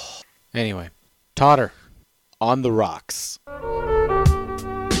 Anyway, Totter, On the Rocks.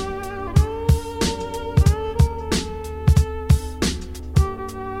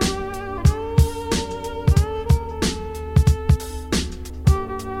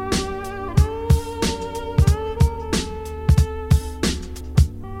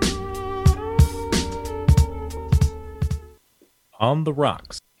 On the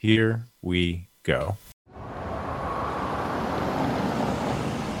Rocks. Here we go.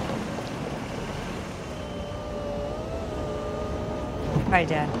 Hi,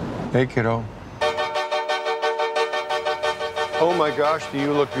 Dad. Hey, kiddo. Oh my gosh, do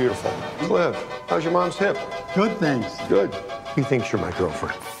you look beautiful. Cliff, how's your mom's hip? Good, thanks. Good. He thinks you're my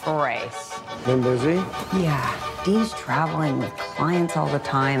girlfriend. Bryce. Been busy? Yeah. Dean's traveling with clients all the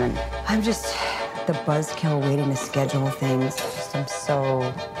time, and I'm just the buzzkill waiting to schedule things. I'm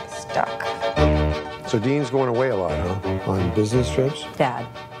so stuck. So Dean's going away a lot, huh? On business trips? Dad.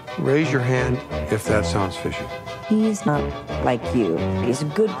 Raise your hand if that sounds fishy. He's not like you. He's a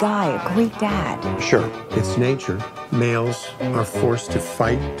good guy, a great dad. Sure, it's nature. Males are forced to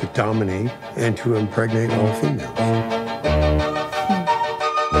fight, to dominate, and to impregnate all females.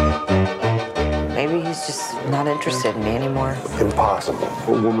 Maybe he's just not interested in me anymore. Impossible.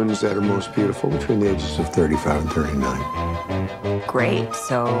 A woman is at her most beautiful between the ages of 35 and 39. Great,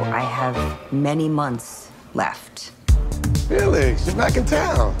 so I have many months left. Felix, you're back in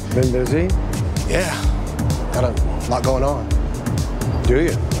town. Been busy? Yeah. Got a lot going on. Do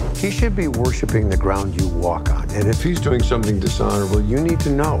you? He should be worshiping the ground you walk on. And if he's doing something dishonorable, you need to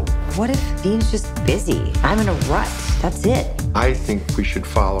know. What if Dean's just busy? I'm in a rut. That's it. I think we should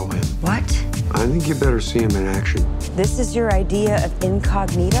follow him. What? I think you better see him in action. This is your idea of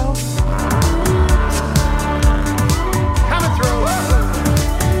incognito? Coming through!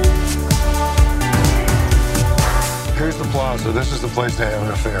 Here's the plaza. This is the place to have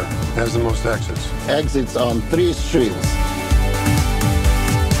an affair. It has the most exits. Exits on 3 streets.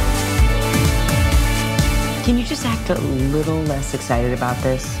 Can you just act a little less excited about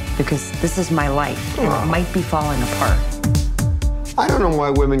this? Because this is my life, and it might be falling apart. I don't know why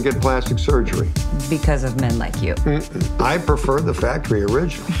women get plastic surgery. Because of men like you. I prefer the factory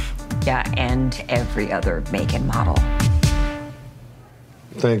original. Yeah, and every other make and model.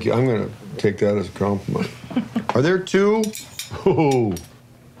 Thank you. I'm going to take that as a compliment. Are there 2? Oh,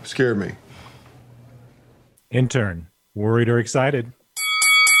 scared me. Intern, worried or excited?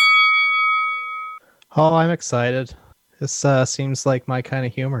 Oh, I'm excited. This seems like my kind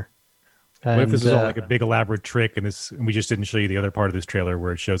of humor. What if this is all like a big elaborate trick, and we just didn't show you the other part of this trailer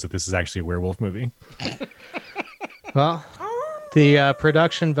where it shows that this is actually a werewolf movie? Well, the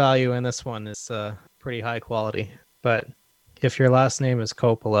production value in this one is pretty high quality. But if your last name is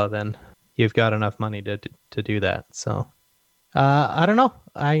Coppola, then you've got enough money to do that. So I don't know.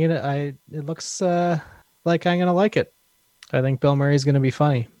 It looks like I'm gonna like it. I think Bill Murray's gonna be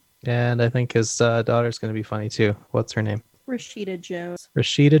funny, and I think his daughter's gonna be funny too. What's her name? Rashida Jones.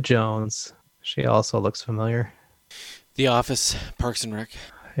 Rashida Jones. She also looks familiar. The Office, Parks and Rec.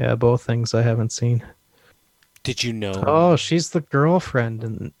 Yeah, both things I haven't seen. Did you know? Oh, she's the girlfriend,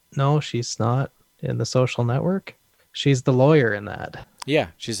 and no, she's not in The Social Network. She's the lawyer in that. Yeah,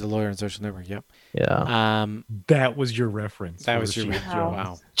 she's the lawyer in Social Network. Yep. Yeah. That was your reference. That was your reference.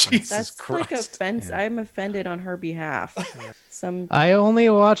 Wow. Jesus That's Christ. like offense. Yeah. I'm offended on her behalf. I only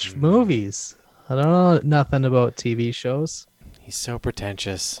watch movies. I don't know nothing about TV shows. He's so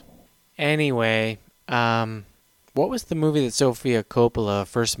pretentious. Anyway, what was the movie that Sofia Coppola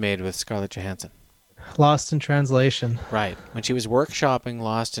first made with Scarlett Johansson? Lost in Translation. Right. When she was workshopping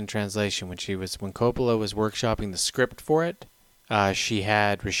Lost in Translation, when Coppola was workshopping the script for it, she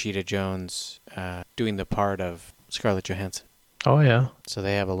had Rashida Jones doing the part of Scarlett Johansson. Oh, yeah. So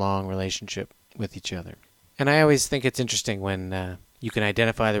they have a long relationship with each other. And I always think it's interesting when you can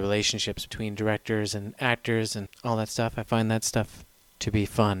identify the relationships between directors and actors and all that stuff. I find that stuff to be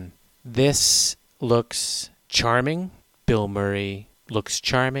fun. This looks charming. Bill Murray looks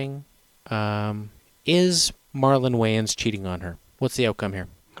charming. Is Marlon Wayans cheating on her? What's the outcome here?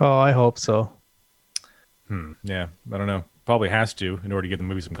 Oh, I hope so. Yeah, I don't know. Probably has to in order to give the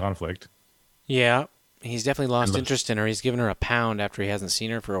movie some conflict. Yeah, he's definitely lost interest in her. He's given her a pound after he hasn't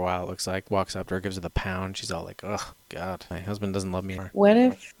seen her for a while, it looks like. Walks up to her, gives her the pound. She's all like, oh, God, my husband doesn't love me anymore. What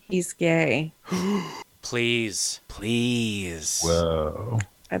if he's gay? Please. Whoa.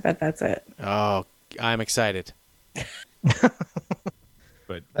 I bet that's it. Oh, I'm excited.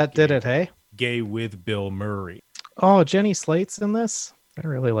 But that did it, hey? Gay with Bill Murray. Oh, Jenny Slate's in this? I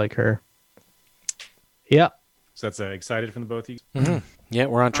really like her. Yeah. So that's excited from the both of you? Mm-hmm. Yeah,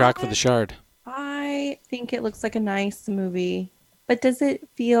 we're on track for The Shard. I think it looks like a nice movie, but does it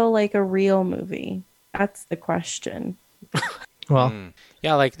feel like a real movie? That's the question. Well,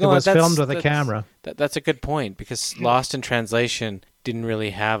 yeah, like it was filmed with a camera. That's a good point, because Lost in Translation didn't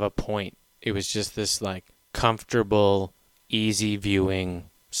really have a point. It was just this like comfortable, easy viewing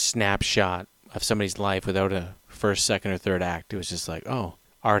snapshot of somebody's life without a first, second, or third act. It was just like, oh,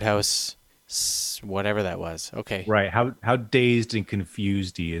 art house, whatever that was. Okay. Right. How dazed and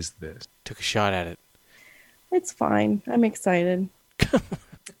confused he is this? Took a shot at it. It's fine. I'm excited.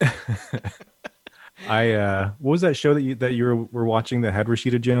 What was that show that you were watching that had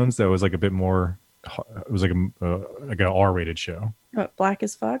Rashida Jones that was like a bit more? It was like an R-rated show. Black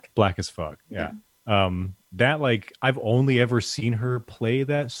as Fuck. Black as Fuck. Yeah. That like I've only ever seen her play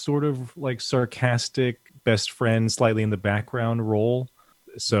that sort of like sarcastic best friend, slightly in the background role.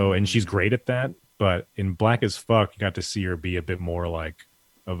 So, and she's great at that. But in Black as Fuck, you got to see her be a bit more like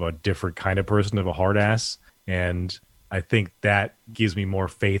of a different kind of person, of a hard ass. And I think that gives me more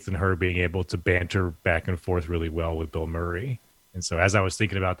faith in her being able to banter back and forth really well with Bill Murray. And so as I was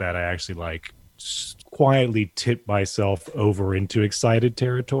thinking about that, I actually like quietly tipped myself over into excited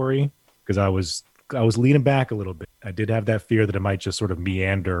territory because I was leaning back a little bit. I did have that fear that it might just sort of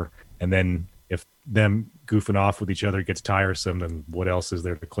meander. And then if them goofing off with each other gets tiresome, then what else is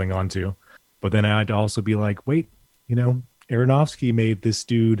there to cling on to? But then I'd also be like, wait, Aronofsky made this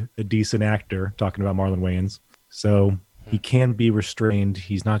dude a decent actor, talking about Marlon Wayans. So he can be restrained.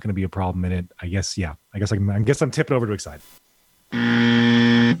 He's not going to be a problem in it. I guess I'm tipping over to excited.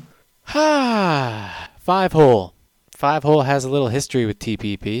 5 Hole. 5 Hole has a little history with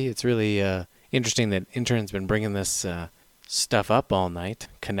TPP. It's really interesting that Intern's been bringing this stuff up all night.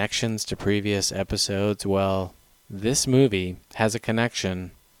 Connections to previous episodes. Well, this movie has a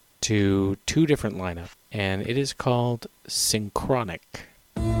connection to 2 different lineups, and it is called Synchronic.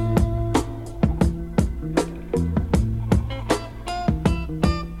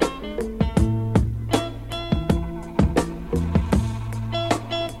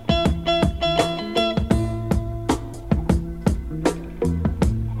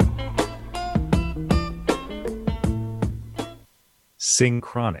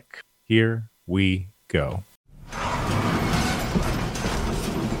 Synchronic. Here we go.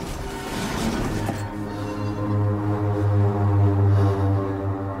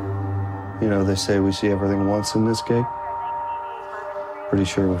 You know, they say we see everything once in this gig. Pretty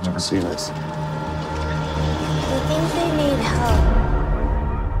sure we've never seen this. I think they need help.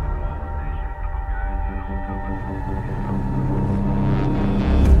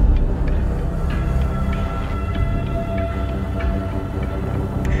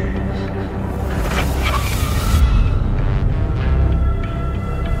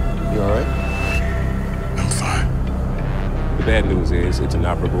 The bad news is it's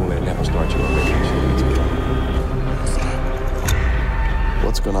inoperable and never start you on vacation.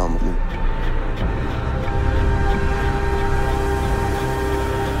 What's going on with you?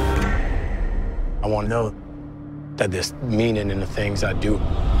 I want to know that there's meaning in the things I do.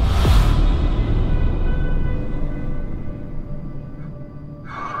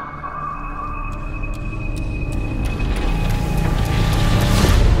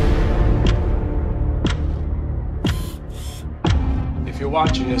 If you're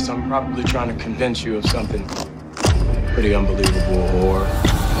watching this, I'm probably trying to convince you of something pretty unbelievable, or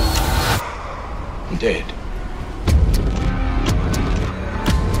I'm dead.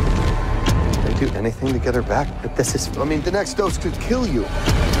 They do anything to get her back? But the next dose could kill you.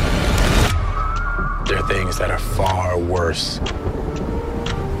 There are things that are far worse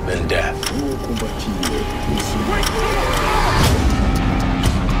than death.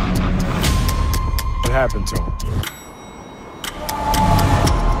 What happened to him?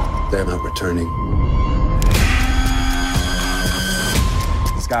 They're not returning.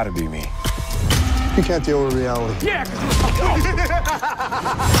 gotta be me. You can't deal with reality. Yeah.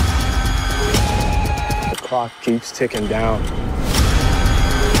 The clock keeps ticking down.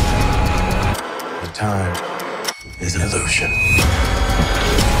 The time is an illusion.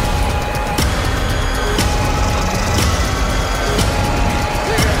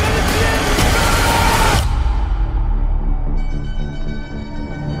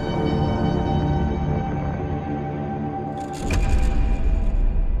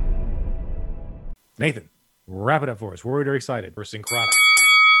 Nathan, wrap it up for us. We're very excited. We're synchronic.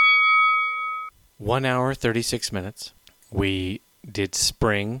 1 hour, 36 minutes. We did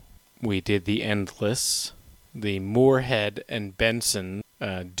Spring. We did The Endless. The Moorhead and Benson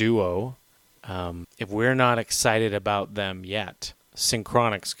duo. If we're not excited about them yet,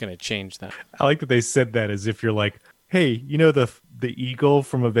 Synchronic's going to change that. I like that they said that as if you're like, hey, you know the Eagle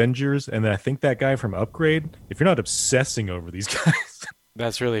from Avengers, and then I think that guy from Upgrade? If you're not obsessing over these guys...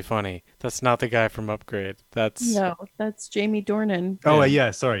 That's really funny. That's not the guy from Upgrade. That's Jamie Dornan. Oh,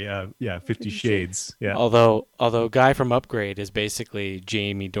 yeah, sorry. 50 Shades. Yeah. Although guy from Upgrade is basically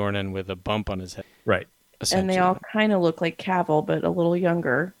Jamie Dornan with a bump on his head. Right. And they all kind of look like Cavill, but a little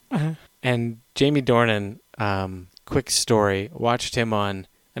younger. And Jamie Dornan, quick story, watched him on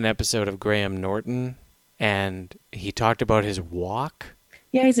an episode of Graham Norton, and he talked about his walk.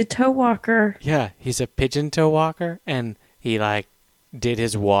 Yeah, he's a toe walker. Yeah, he's a pigeon toe walker, and he did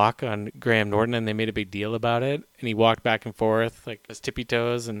his walk on Graham Norton, and they made a big deal about it. And he walked back and forth like his tippy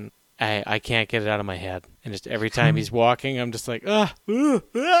toes, and I can't get it out of my head. And just every time he's walking, I'm just like,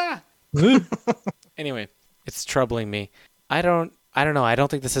 Anyway, it's troubling me. I don't know. I don't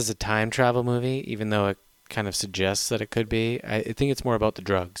think this is a time travel movie, even though it kind of suggests that it could be. I think it's more about the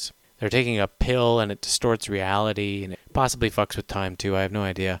drugs. They're taking a pill, and it distorts reality, and it possibly fucks with time too. I have no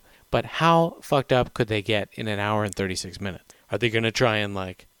idea. But how fucked up could they get in 1 hour and 36 minutes? Are they going to try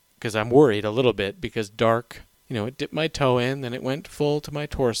and because I'm worried a little bit because Dark, it dipped my toe in, then it went full to my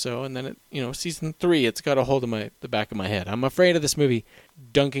torso, and then it, season 3, it's got a hold of the back of my head. I'm afraid of this movie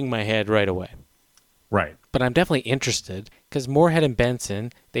dunking my head right away. Right. But I'm definitely interested because Moorhead and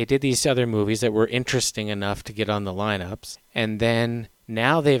Benson, they did these other movies that were interesting enough to get on the lineups. And then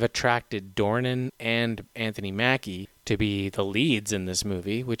now they've attracted Dornan and Anthony Mackie to be the leads in this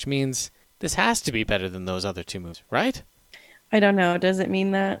movie, which means this has to be better than those other two movies, right? I don't know. Does it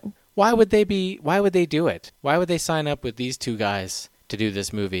mean that? Why would they do it? Why would they sign up with these two guys to do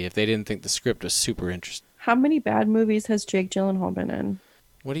this movie if they didn't think the script was super interesting? How many bad movies has Jake Gyllenhaal been in?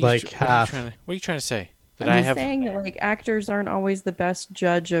 What are you half. What are you trying to say? I'm saying that actors aren't always the best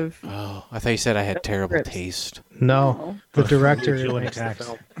judge of. Oh, I thought you said I had terrible taste. No, the director makes the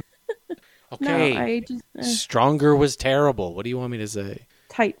film. Okay, no, I just, Stronger was terrible. What do you want me to say?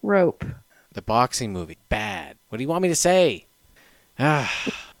 Tightrope. The boxing movie, bad. What do you want me to say?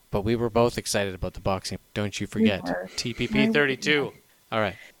 But we were both excited about the boxing. Don't you forget. TPP 32. All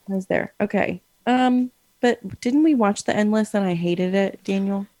right. I was there. Okay. But didn't we watch The Endless and I hated it,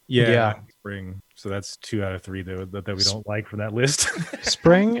 Daniel? Yeah. Spring. So that's 2 out of 3 that we don't like from that list.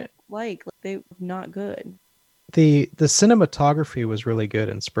 Spring. They were not good. The cinematography was really good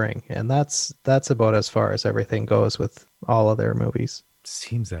in Spring, and that's about as far as everything goes with all of their movies.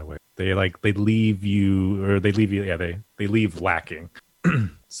 Seems that way. They leave lacking.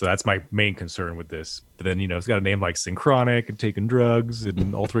 So that's my main concern with this. But then, it's got a name like Synchronic and taking drugs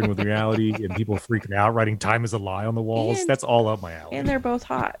and altering with reality and people freaking out, writing time is a lie on the walls. That's all up my alley. And they're both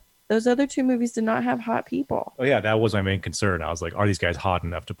hot. Those other two movies did not have hot people. Oh, yeah, that was my main concern. I was like, are these guys hot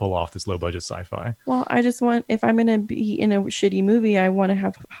enough to pull off this low-budget sci-fi? Well, I just want, if I'm going to be in a shitty movie, I want to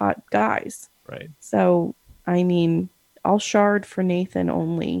have hot guys. Right. So, I mean, I'll shard for Nathan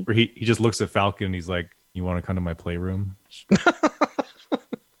only. Or he just looks at Falcon and he's like, you want to come to my playroom?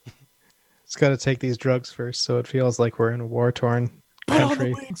 It's got to take these drugs first, so it feels like we're in a war-torn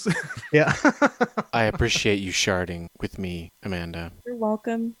country. Yeah. I appreciate you sharding with me, Amanda. You're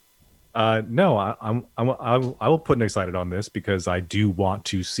welcome. No, I will put an excited on this because I do want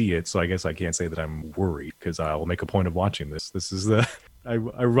to see it. So I guess I can't say that I'm worried because I will make a point of watching this. This is I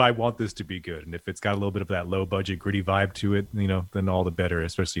want this to be good, and if it's got a little bit of that low budget gritty vibe to it, then all the better.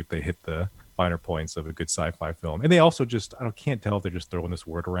 Especially if they hit the finer points of a good sci-fi film. And they also can't tell if they're just throwing this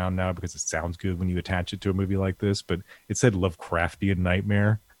word around now because it sounds good when you attach it to a movie like this. But it said Lovecraftian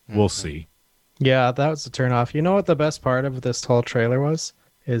nightmare. We'll see. Yeah, that was a turnoff. You know what the best part of this whole trailer was?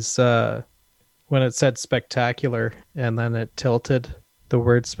 Is when it said spectacular and then it tilted the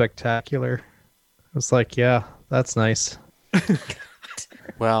word spectacular. I was like, yeah, that's nice.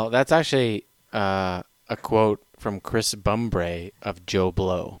 Well, that's actually a quote from Chris Bumbray of Joe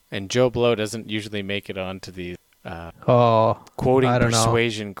Blow. And Joe Blow doesn't usually make it onto the quoting I don't know.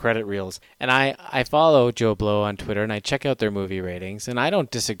 Persuasion credit reels. And I follow Joe Blow on Twitter, and I check out their movie ratings, and I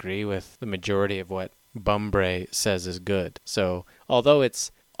don't disagree with the majority of what Bumbray says is good. So although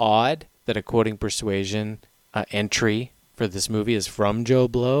it's odd that a quoting Persuasion entry for this movie is from Joe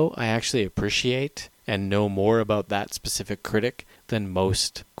Blow, I actually appreciate and know more about that specific critic than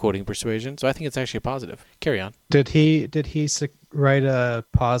most quoting Persuasion. So I think it's actually a positive. Carry on. Did he write a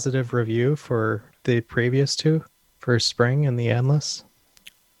positive review for the previous two, for Spring and The Endless?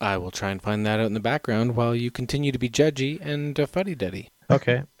 I will try and find that out in the background while you continue to be judgy and fuddy-duddy.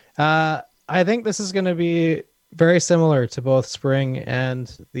 Okay. I think this is going to be very similar to both Spring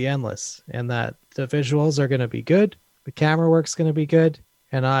and The Endless, in that the visuals are going to be good, the camera work's going to be good,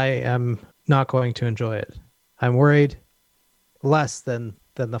 and I am not going to enjoy it. I'm worried less than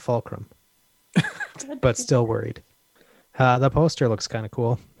the Fulcrum, but still worried. The poster looks kind of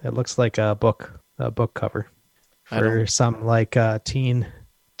cool. It looks like a book cover for some like teen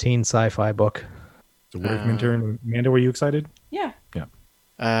sci-fi book. So what if Minter, Amanda, were you excited? Yeah. Yeah.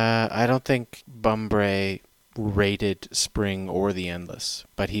 I don't think Bumbray rated Spring or The Endless,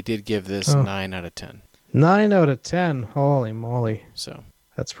 but he did give this 9 out of 10. 9 out of 10. Holy moly. So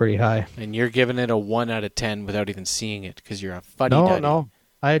that's pretty high. And you're giving it a 1 out of 10 without even seeing it because you're a fuddy-duddy. No.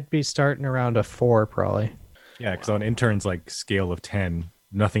 I'd be starting around a 4 probably. Yeah, because on Intern's like scale of 10,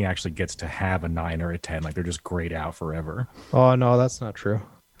 nothing actually gets to have a 9 or a 10. Like they're just grayed out forever. Oh no, that's not true.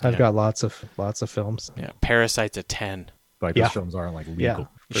 I've got lots of films. Yeah, Parasite's a 10. Like those films aren't like legal. Yeah,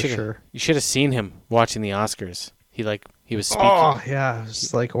 for sure. You should have seen him watching the Oscars. He was speaking. Oh yeah,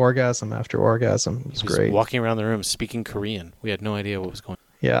 it's like orgasm after orgasm. It was great. Walking around the room speaking Korean. We had no idea what was going on.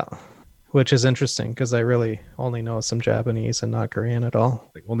 Yeah, which is interesting because I really only know some Japanese and not Korean at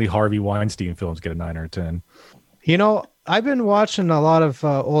all. Like only Harvey Weinstein films get a 9 or a 10. You know, I've been watching a lot of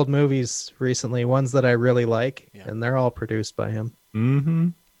old movies recently, ones that I really like, and they're all produced by him. Mm-hmm.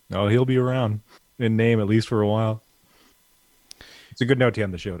 Oh, he'll be around in name at least for a while. It's a good note to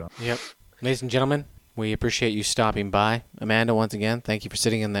end the show, though. Yep. Ladies and gentlemen, we appreciate you stopping by. Amanda, once again, thank you for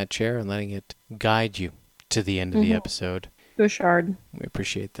sitting in that chair and letting it guide you to the end of the episode. To a shard. We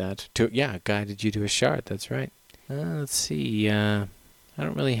appreciate that. Guided you to a shard. That's right. Let's see. I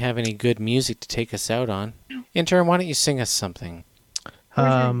don't really have any good music to take us out on. Intern, why don't you sing us something?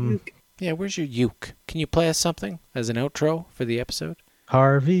 Where's your uke? Can you play us something as an outro for the episode?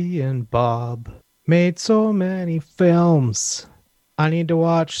 Harvey and Bob made so many films. I need to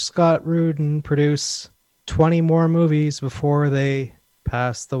watch Scott Rudin produce 20 more movies before they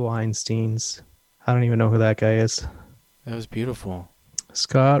pass the Weinsteins. I don't even know who that guy is. That was beautiful.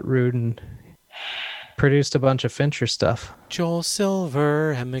 Scott Rudin produced a bunch of Fincher stuff. Joel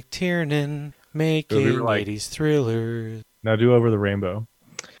Silver and McTiernan making 80s thrillers. Now do Over the Rainbow.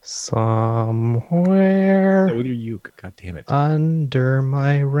 Somewhere with your uke. God damn it. Under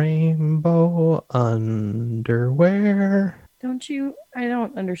my rainbow underwear. I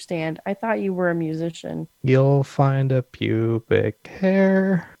don't understand. I thought you were a musician. You'll find a pubic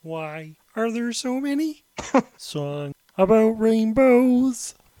hair. Why are there so many songs about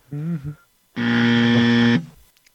rainbows? Mm-hmm.